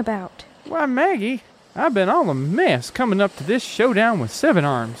talking about. Why, Maggie, I've been all a mess coming up to this showdown with Seven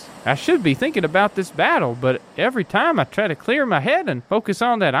Arms. I should be thinking about this battle, but every time I try to clear my head and focus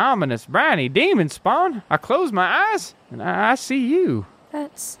on that ominous, briny demon spawn, I close my eyes and I see you.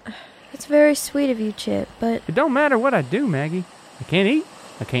 That's very sweet of you, Chip, but... It don't matter what I do, Maggie. I can't eat,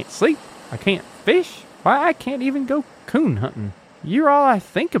 I can't sleep, I can't fish. Why, I can't even go coon hunting. You're all I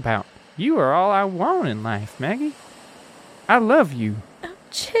think about. You are all I want in life, Maggie. I love you. Oh,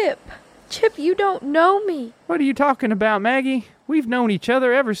 Chip, you don't know me. What are you talking about, Maggie? We've known each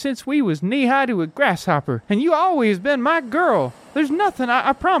other ever since we was knee-high to a grasshopper, and you always been my girl. There's nothing,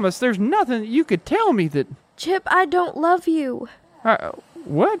 I promise, there's nothing that you could tell me that... Chip, I don't love you.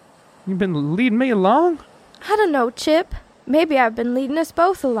 What? You been leading me along? I don't know, Chip. Maybe I've been leading us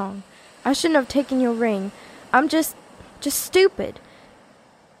both along. I shouldn't have taken your ring. I'm just stupid.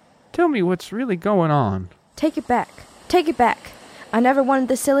 Tell me what's really going on. Take it back. I never wanted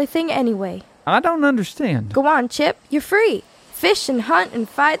the silly thing anyway. I don't understand. Go on, Chip. You're free. Fish and hunt and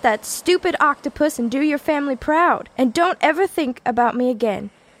fight that stupid octopus and do your family proud. And don't ever think about me again.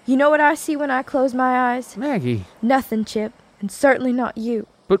 You know what I see when I close my eyes? Maggie. Nothing, Chip. And certainly not you.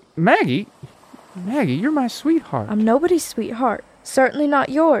 But Maggie, you're my sweetheart. I'm nobody's sweetheart. Certainly not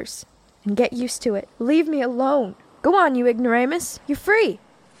yours. And get used to it. Leave me alone. Go on, you ignoramus. You're free.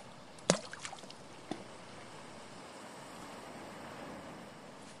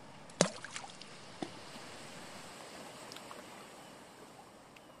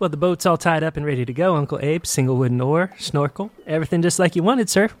 Well, the boat's all tied up and ready to go, Uncle Abe. Single wooden oar, snorkel, everything just like you wanted,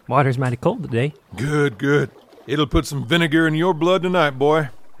 sir. Water's mighty cold today. Good. It'll put some vinegar in your blood tonight, boy.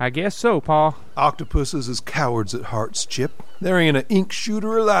 I guess so, Pa. Octopuses is cowards at hearts, Chip. There ain't an ink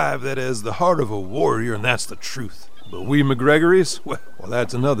shooter alive that has the heart of a warrior, and that's the truth. But we McGregorys, well,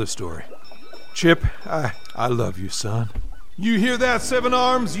 that's another story. Chip, I love you, son. You hear that, Seven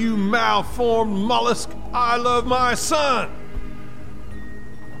Arms, you malformed mollusk? I love my son!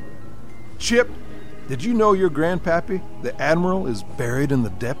 Chip, did you know your grandpappy, the Admiral, is buried in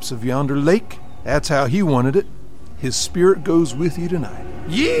the depths of yonder lake? That's how he wanted it. His spirit goes with you tonight.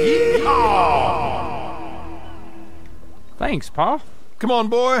 Yeehaw! Thanks, Pa. Come on,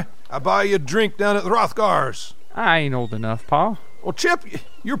 boy. I'll buy you a drink down at the Rothgar's. I ain't old enough, Pa. Well, Chip,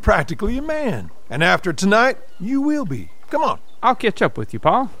 you're practically a man. And after tonight, you will be. Come on, I'll catch up with you,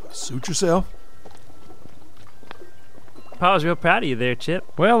 Pa. suit yourself. Pa's real proud of you there,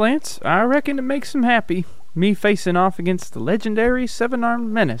 Chip. Well, Lance, I reckon it makes him happy. Me facing off against the legendary seven-armed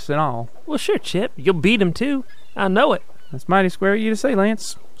menace and all. Well, sure, Chip. You'll beat him, too. I know it. That's mighty square of you to say,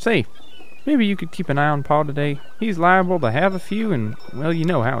 Lance. Say, maybe you could keep an eye on Pa today. He's liable to have a few, and, well, you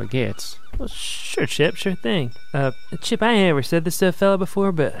know how it gets. Well, sure, Chip. Sure thing. Chip, I ain't ever said this to a fella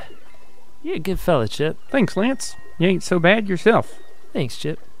before, but you're a good fella, Chip. Thanks, Lance. You ain't so bad yourself. Thanks,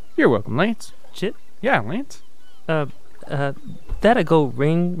 Chip. You're welcome, Lance. Chip? Yeah, Lance. That a gold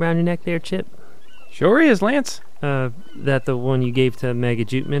ring round your neck there, Chip? Sure is, Lance. That the one you gave to Maggie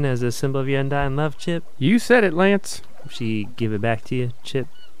Jukeman as a symbol of your undying love, Chip? You said it, Lance. She give it back to you, Chip?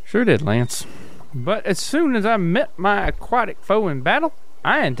 Sure did, Lance. But as soon as I met my aquatic foe in battle,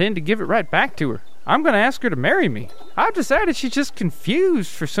 I intend to give it right back to her. I'm going to ask her to marry me. I've decided she's just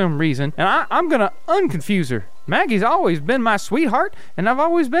confused for some reason, and I'm going to unconfuse her. Maggie's always been my sweetheart, and I've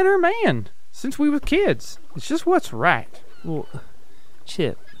always been her man since we were kids. It's just what's right. Well,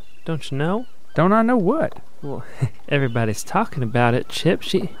 Chip, don't you know? Don't I know what? Well, everybody's talking about it, Chip.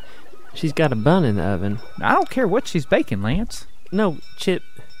 She's got a bun in the oven. I don't care what she's baking, Lance. No, Chip,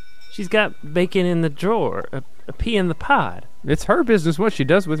 she's got bacon in the drawer, a pea in the pod. It's her business what she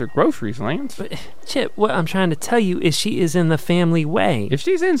does with her groceries, Lance. But, Chip, what I'm trying to tell you is she is in the family way. If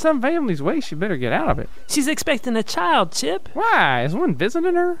she's in some family's way, she better get out of it. She's expecting a child, Chip. Why? Is one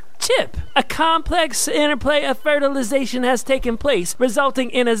visiting her? Chip, a complex interplay of fertilization has taken place, resulting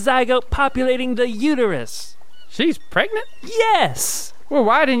in a zygote populating the uterus. She's pregnant? Yes! Well,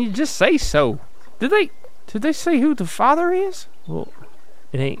 why didn't you just say so? Did they say who the father is? Well,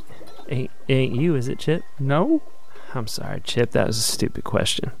 it ain't you, is it, Chip? No. I'm sorry, Chip. That was a stupid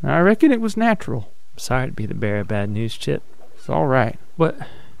question. I reckon it was natural. I'm sorry to be the bearer of bad news, Chip. It's all right. What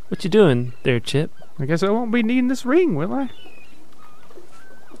you doing there, Chip? I guess I won't be needing this ring, will I?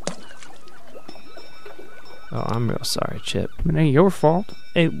 Oh, I'm real sorry, Chip. It ain't your fault.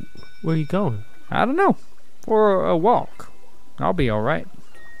 Hey, where you going? I don't know. For a walk. I'll be all right.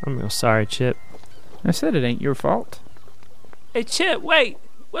 I'm real sorry, Chip. I said it ain't your fault. Hey, Chip, wait.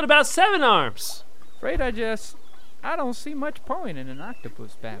 What about Seven Arms? Afraid I don't see much point in an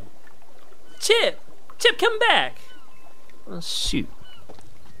octopus battle. Chip, come back. Oh, shoot.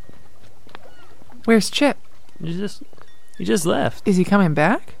 Where's Chip? You just left. Is he coming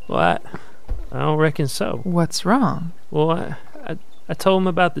back? Well, I don't reckon so. What's wrong? Well, I told him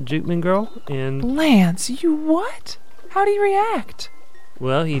about the Jukeman girl, and... Lance, you what? How'd he react?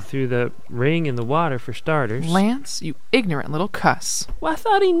 Well, he threw the ring in the water for starters. Lance, you ignorant little cuss. Well, I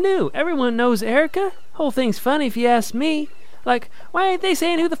thought he knew. Everyone knows Erica. Whole thing's funny if you ask me. Like, why ain't they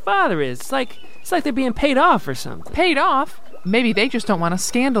saying who the father is? It's like they're being paid off or something. Paid off? Maybe they just don't want a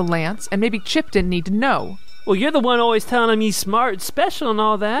scandal, Lance, and maybe Chip didn't need to know. Well, you're the one always telling him he's smart and special and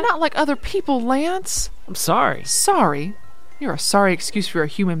all that. Not like other people, Lance. I'm sorry. Sorry? You're a sorry excuse for a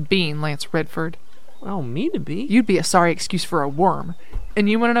human being, Lance Redford. Well, me to be. You'd be a sorry excuse for a worm. And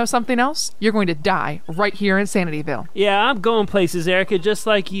you want to know something else? You're going to die right here in Sanityville. Yeah, I'm going places, Erica, just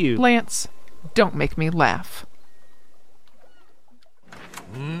like you. Lance, don't make me laugh.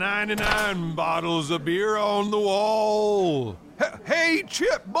 99 bottles of beer on the wall. Hey,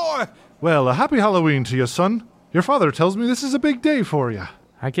 Chip, boy. Well, a happy Halloween to you, son. Your father tells me this is a big day for you.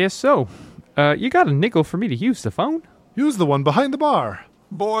 I guess so. You got a nickel for me to use the phone? Use the one behind the bar.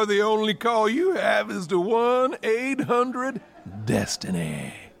 Boy, the only call you have is to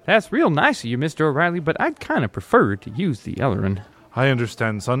 1-800-DESTINY. That's real nice of you, Mr. O'Reilly, but I'd kind of prefer to use the Ellerin. I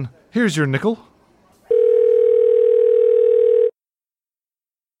understand, son. Here's your nickel.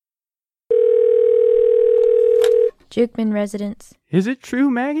 Jukeman residence. Is it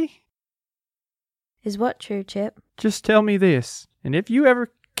true, Maggie? Is what true, Chip? Just tell me this, and if you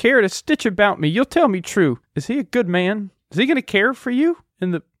ever care to stitch about me, you'll tell me true. Is he a good man? Is he going to care for you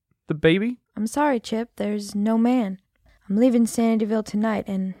and the baby? I'm sorry, Chip. There's no man. I'm leaving Sanityville tonight,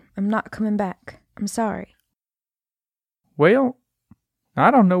 and I'm not coming back. I'm sorry. Well, I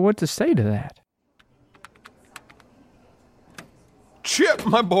don't know what to say to that. Chip,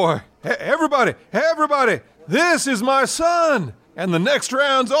 my boy. Everybody, this is my son, and the next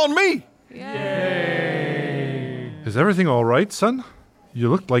round's on me. Yay! Is everything all right, son? You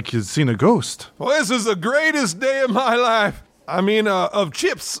looked like you'd seen a ghost. Well, this is the greatest day of my life. I mean, of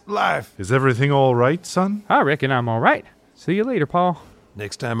Chip's life. Is everything all right, son? I reckon I'm all right. See you later, Paul.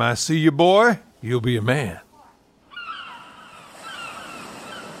 Next time I see you, boy, you'll be a man.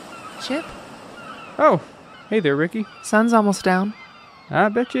 Chip, Oh, hey there, Ricky. sun's almost down. I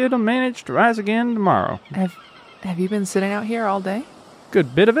bet you it'll manage to rise again tomorrow. Have Have you been sitting out here all day?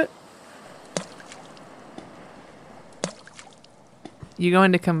 Good bit of it. You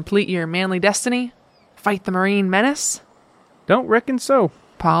going to complete your manly destiny? Fight the marine menace? Don't reckon so.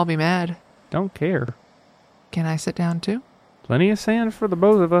 Pa'll be mad. Don't care. Can I sit down too? Plenty of sand for the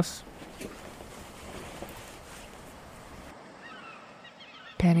both of us.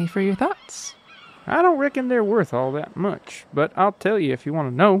 Penny for your thoughts. I don't reckon they're worth all that much, but I'll tell you if you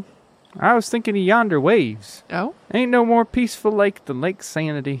want to know. I was thinking of yonder waves. Oh? Ain't no more peaceful lake than Lake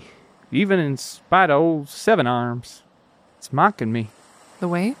Sanity, even in spite of old Seven Arms. It's mocking me. The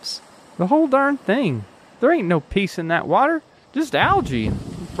waves? The whole darn thing. There ain't no peace in that water, just algae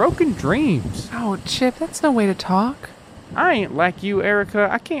and broken dreams. Oh, Chip, that's no way to talk. I ain't like you, Erica.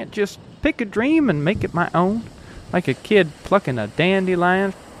 I can't just pick a dream and make it my own, like a kid plucking a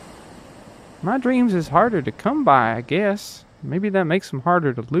dandelion. My dreams is harder to come by, I guess. Maybe that makes them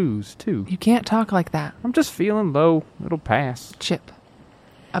harder to lose, too. You can't talk like that. I'm just feeling low. It'll pass. Chip,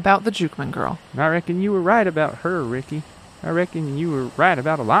 about the Jukeman girl. I reckon you were right about her, Ricky. I reckon you were right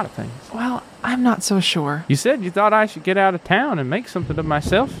about a lot of things. Well, I'm not so sure. You said you thought I should get out of town and make something of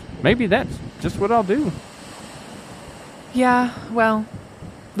myself. Maybe that's just what I'll do. Yeah, well,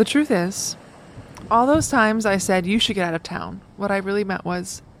 the truth is, all those times I said you should get out of town, what I really meant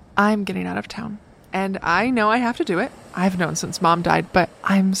was, I'm getting out of town. And I know I have to do it. I've known since Mom died, but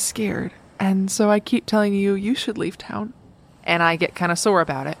I'm scared. And so I keep telling you, you should leave town. And I get kind of sore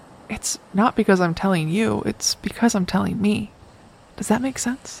about it. It's not because I'm telling you, it's because I'm telling me. Does that make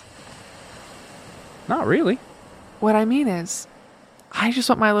sense? Not really. What I mean is, I just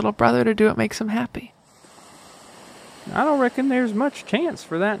want my little brother to do what makes him happy. I don't reckon there's much chance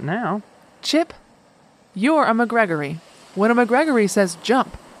for that now. Chip, you're a McGregory. When a McGregory says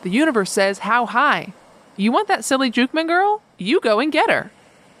jump, the universe says how high. You want that silly Jukeman girl? You go and get her.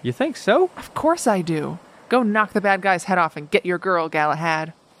 You think so? Of course I do. Go knock the bad guy's head off and get your girl,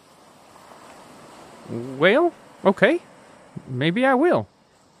 Galahad. Well, okay. Maybe I will.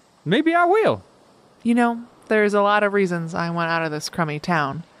 Maybe I will. You know, there's a lot of reasons I want out of this crummy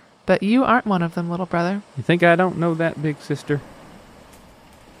town, but you aren't one of them, little brother. You think I don't know that, big sister?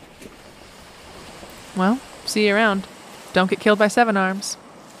 Well, see you around. Don't get killed by Seven Arms.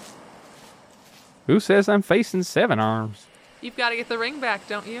 Who says I'm facing Seven Arms? You've got to get the ring back,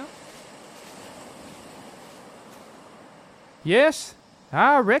 don't you? Yes,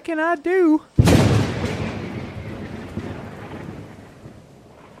 I reckon I do.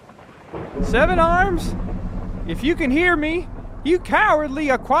 Seven Arms, if you can hear me, you cowardly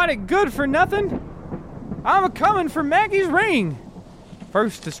aquatic good-for-nothing, I'm a-comin' for Maggie's ring.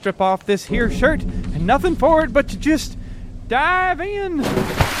 First to strip off this here shirt, and nothing for it but to just dive in.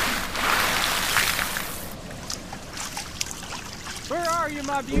 Where are you,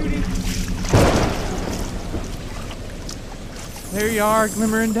 my beauty? There you are,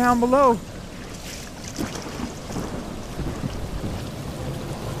 glimmering down below.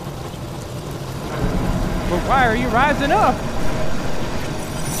 But why are you rising up?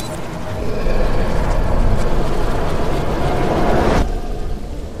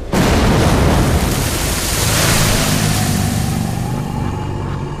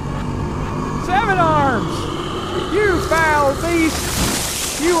 Seven Arms! You foul beast!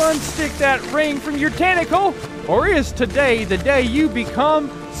 You unstick that ring from your tentacle, or is today the day you become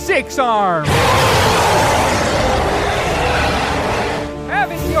Six Arms?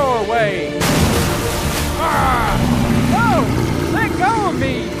 Have it your way! Ah! Whoa! Let go of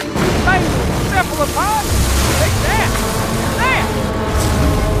me! Fatal cephalopod! Take that! That!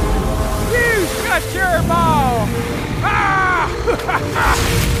 You shut your maw! Ah!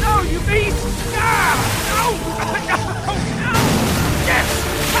 No, you beast! Ah! No! No! No! Yes!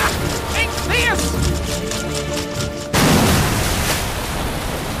 Ah! Take this!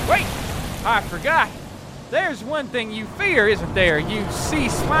 Wait! I forgot. There's one thing you fear, isn't there, you sea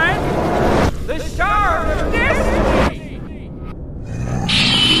swine? The Shard of Destiny!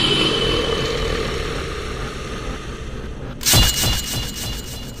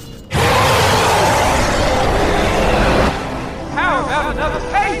 How about another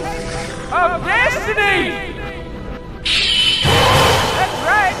taste of destiny? That's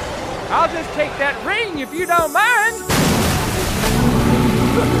right. I'll just take that ring if you don't mind.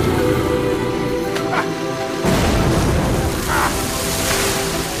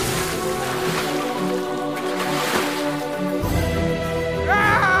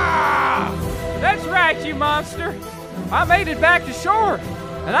 That's right, you monster. I made it back to shore,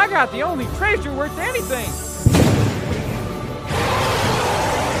 and I got the only treasure worth anything.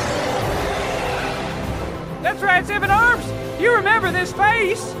 That's right, Seven Arms. You remember this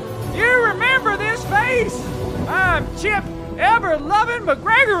face? You remember this face? I'm Chip Ever-Loving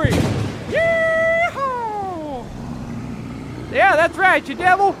McGregory. Yee-haw! Yeah, that's right, you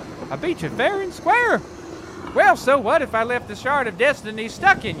devil. I beat you fair and square. Well, so what if I left the shard of destiny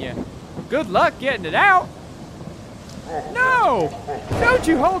stuck in you? Good luck getting it out. No! Don't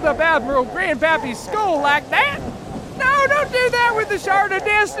you hold up Admiral Grandpappy's skull like that! No, don't do that with the shard of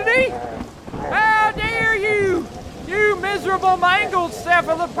destiny! How dare you! You miserable mangled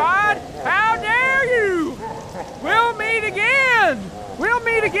cephalopod! How dare you! We'll meet again! We'll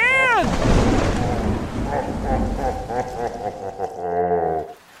meet again!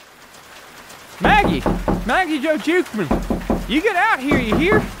 Maggie Joe Jukeman, you get out here, you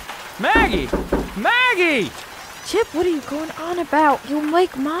hear? Maggie! Chip, what are you going on about? You'll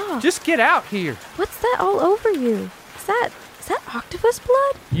make Mom. Just get out here. What's that all over you? Is that octopus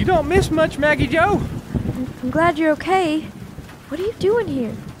blood? You don't miss much, Maggie Joe. I'm glad you're okay. What are you doing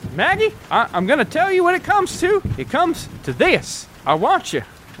here? Maggie, I'm gonna tell you what it comes to. It comes to this. I want you.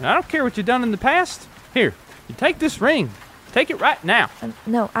 And I don't care what you've done in the past. Here, you take this ring. Take it right now.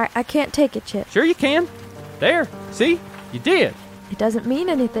 No, I can't take it, Chip. Sure you can. There, see? You did. It doesn't mean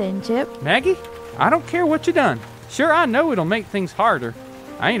anything, Chip. Maggie, I don't care what you done. Sure, I know it'll make things harder.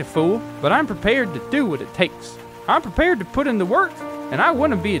 I ain't a fool, but I'm prepared to do what it takes. I'm prepared to put in the work, and I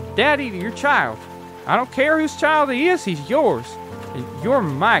want to be a daddy to your child. I don't care whose child he is, he's yours. And you're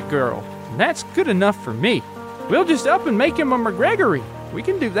my girl, and that's good enough for me. We'll just up and make him a McGregory. We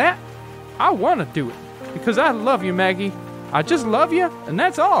can do that. I want to do it, because I love you, Maggie. I just love you, and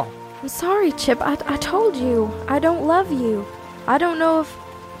that's all. I'm sorry, Chip. I told you. I don't love you. I don't know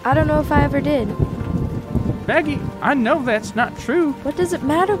if I ever did. Maggie, I know that's not true. What does it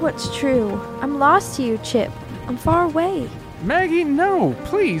matter what's true? I'm lost to you, Chip. I'm far away. Maggie, no,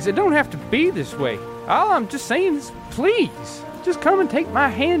 please. It don't have to be this way. All I'm just saying is, please, just come and take my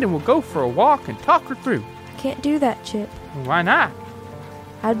hand and we'll go for a walk and talk her through. I can't do that, Chip. Why not?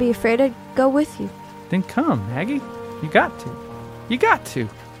 I'd be afraid I'd go with you. Then come, Maggie. You got to. You got to.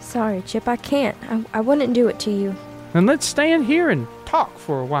 Sorry, Chip, I can't. I wouldn't do it to you. Then let's stand here and talk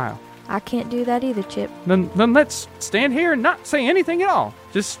for a while. I can't do that either, Chip. Then let's stand here and not say anything at all.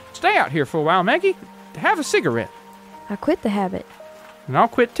 Just stay out here for a while, Maggie. Have a cigarette. I quit the habit. And I'll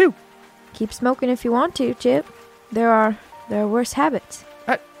quit too. Keep smoking if you want to, Chip. There are worse habits.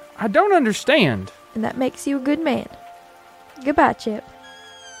 I don't understand. And that makes you a good man. Goodbye, Chip.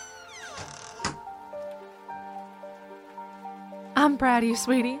 I'm proud of you,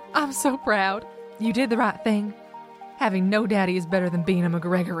 sweetie. I'm so proud. You did the right thing. Having no daddy is better than being a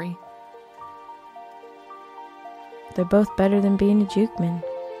McGregory. They're both better than being a jukeman.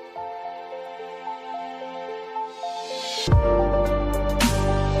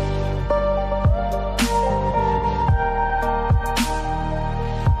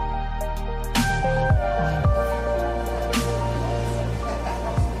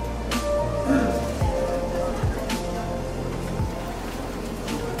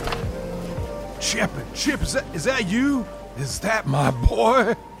 Chip, is that you? Is that my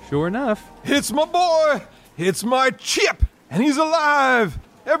boy? Sure enough. It's my boy! It's my Chip! And he's alive!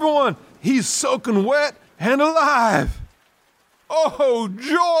 Everyone, he's soaking wet and alive! Oh,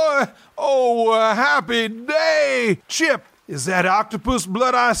 joy! Oh, a happy day! Chip, is that octopus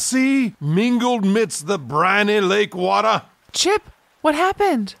blood I see mingled midst the briny lake water? Chip, what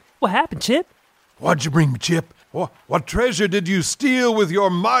happened? What happened, Chip? What'd you bring me, Chip? What treasure did you steal with your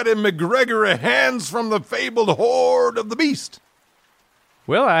mighty McGregory hands from the fabled horde of the beast?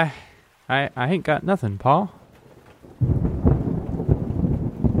 Well, I ain't got nothing, Pa.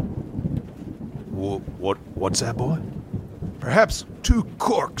 What's that, boy? Perhaps 2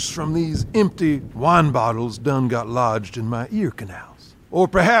 corks from these empty wine bottles done got lodged in my ear canals. Or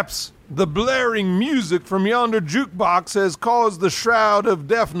perhaps the blaring music from yonder jukebox has caused the shroud of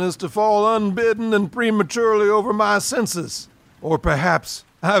deafness to fall unbidden and prematurely over my senses. Or perhaps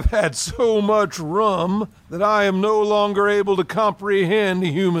I've had so much rum that I am no longer able to comprehend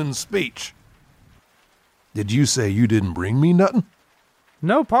human speech. Did you say you didn't bring me nothing?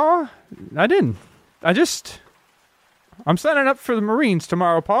 No, Pa, I didn't. I'm signing up for the Marines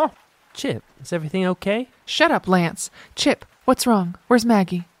tomorrow, Pa. Chip, is everything okay? Shut up, Lance. Chip, what's wrong? Where's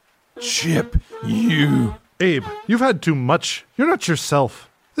Maggie? Chip, you... Abe, you've had too much. You're not yourself.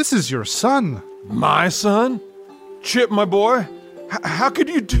 This is your son. My son? Chip, my boy, how could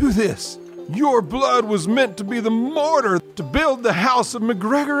you do this? Your blood was meant to be the mortar to build the house of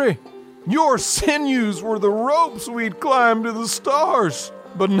McGregory. Your sinews were the ropes we'd climb to the stars.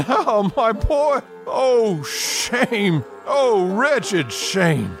 But now, my boy, oh, shame. Oh, wretched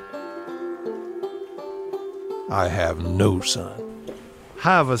shame. I have no son.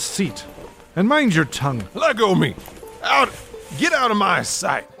 Have a seat. And mind your tongue. Let go of me. Out. Get out of my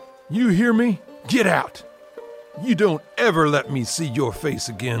sight. You hear me? Get out. You don't ever let me see your face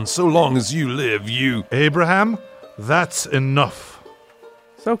again so long as you live, you. Abraham, that's enough.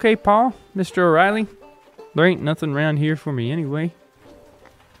 It's okay, Paul, Mr. O'Reilly. There ain't nothing around here for me anyway.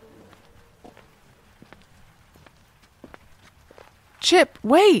 Chip,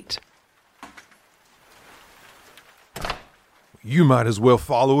 wait! You might as well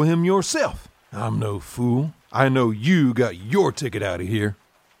follow him yourself. I'm no fool. I know you got your ticket out of here.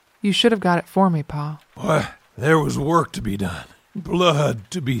 You should have got it for me, Pa. Why, there was work to be done. Blood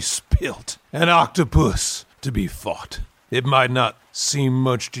to be spilt. An octopus to be fought. It might not seem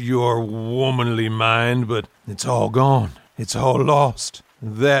much to your womanly mind, but it's all gone. It's all lost.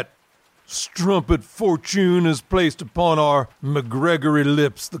 That strumpet fortune has placed upon our McGregory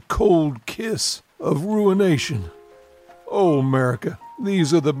lips the cold kiss of ruination. Oh, America,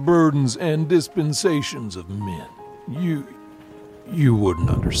 these are the burdens and dispensations of men. You wouldn't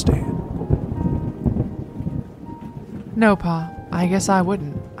understand. No, Pa. I guess I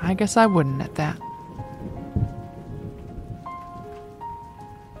wouldn't. I guess I wouldn't at that.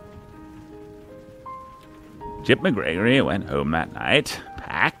 Chip McGregory went home that night,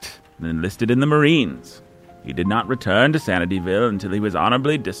 packed, and enlisted in the Marines. He did not return to Sanityville until he was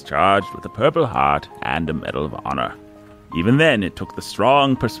honorably discharged with a Purple Heart and a Medal of Honor. Even then, it took the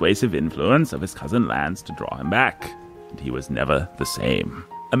strong, persuasive influence of his cousin Lance to draw him back, and he was never the same.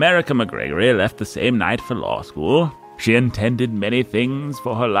 America McGregory left the same night for law school. She intended many things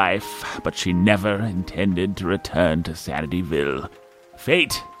for her life, but she never intended to return to Sanityville.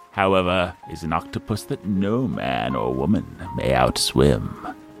 Fate, however, is an octopus that no man or woman may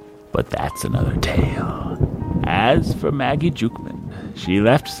outswim. But that's another tale. As for Maggie Jukman, she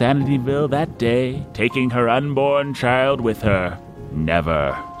left Sanityville that day, taking her unborn child with her,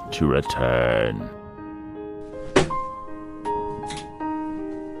 never to return.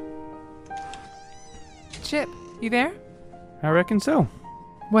 Chip, you there? I reckon so.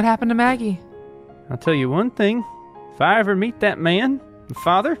 What happened to Maggie? I'll tell you one thing. If I ever meet that man, the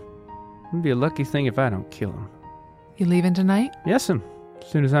father, it'd be a lucky thing if I don't kill him. You leaving tonight? Yes'm, as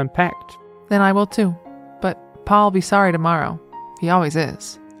soon as I'm packed. Then I will too. But Paul'll be sorry tomorrow. He always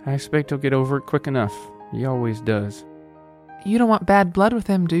is. I expect he'll get over it quick enough. He always does. You don't want bad blood with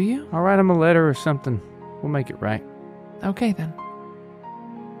him, do you? I'll write him a letter or something. We'll make it right. Okay, then.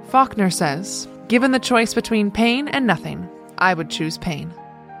 Faulkner says, given the choice between pain and nothing, I would choose pain.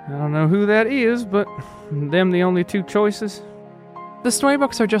 I don't know who that is, but them the only two choices. The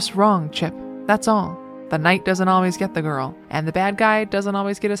storybooks are just wrong, Chip. That's all. The knight doesn't always get the girl, and the bad guy doesn't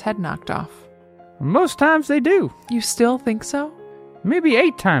always get his head knocked off. Most times they do. You still think so? Maybe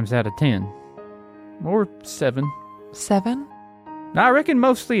 8 times out of 10. Or 7. 7? I reckon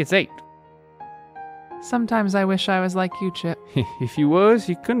mostly it's 8. Sometimes I wish I was like you, Chip. If you was,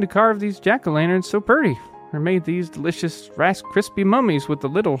 you couldn't have carved these jack-o'-lanterns so pretty, or made these delicious Rice Krispie mummies with the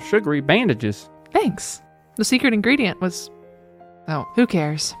little sugary bandages. Thanks. The secret ingredient was... Oh, who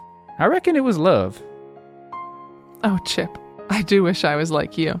cares? I reckon it was love. Oh, Chip, I do wish I was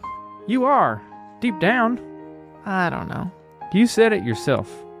like you. You are, deep down. I don't know. You said it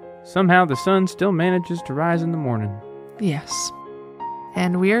yourself. Somehow the sun still manages to rise in the morning. Yes.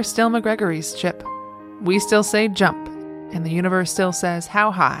 And we are still McGregorys, Chip. We still say jump, and the universe still says how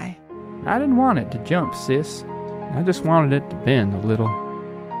high. I didn't want it to jump, sis. I just wanted it to bend a little.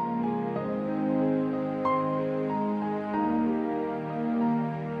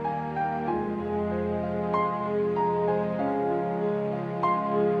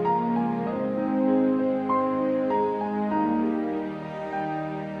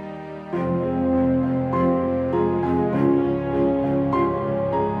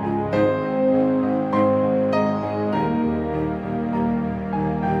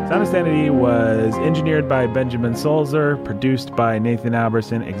 Sound of Sanity was engineered by Benjamin Solzer, produced by Nathan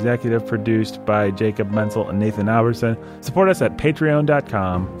Alberson, executive produced by Jacob Menzel and Nathan Alberson. Support us at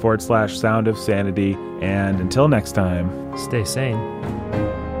patreon.com/Sound of Sanity. And until next time, Stay sane.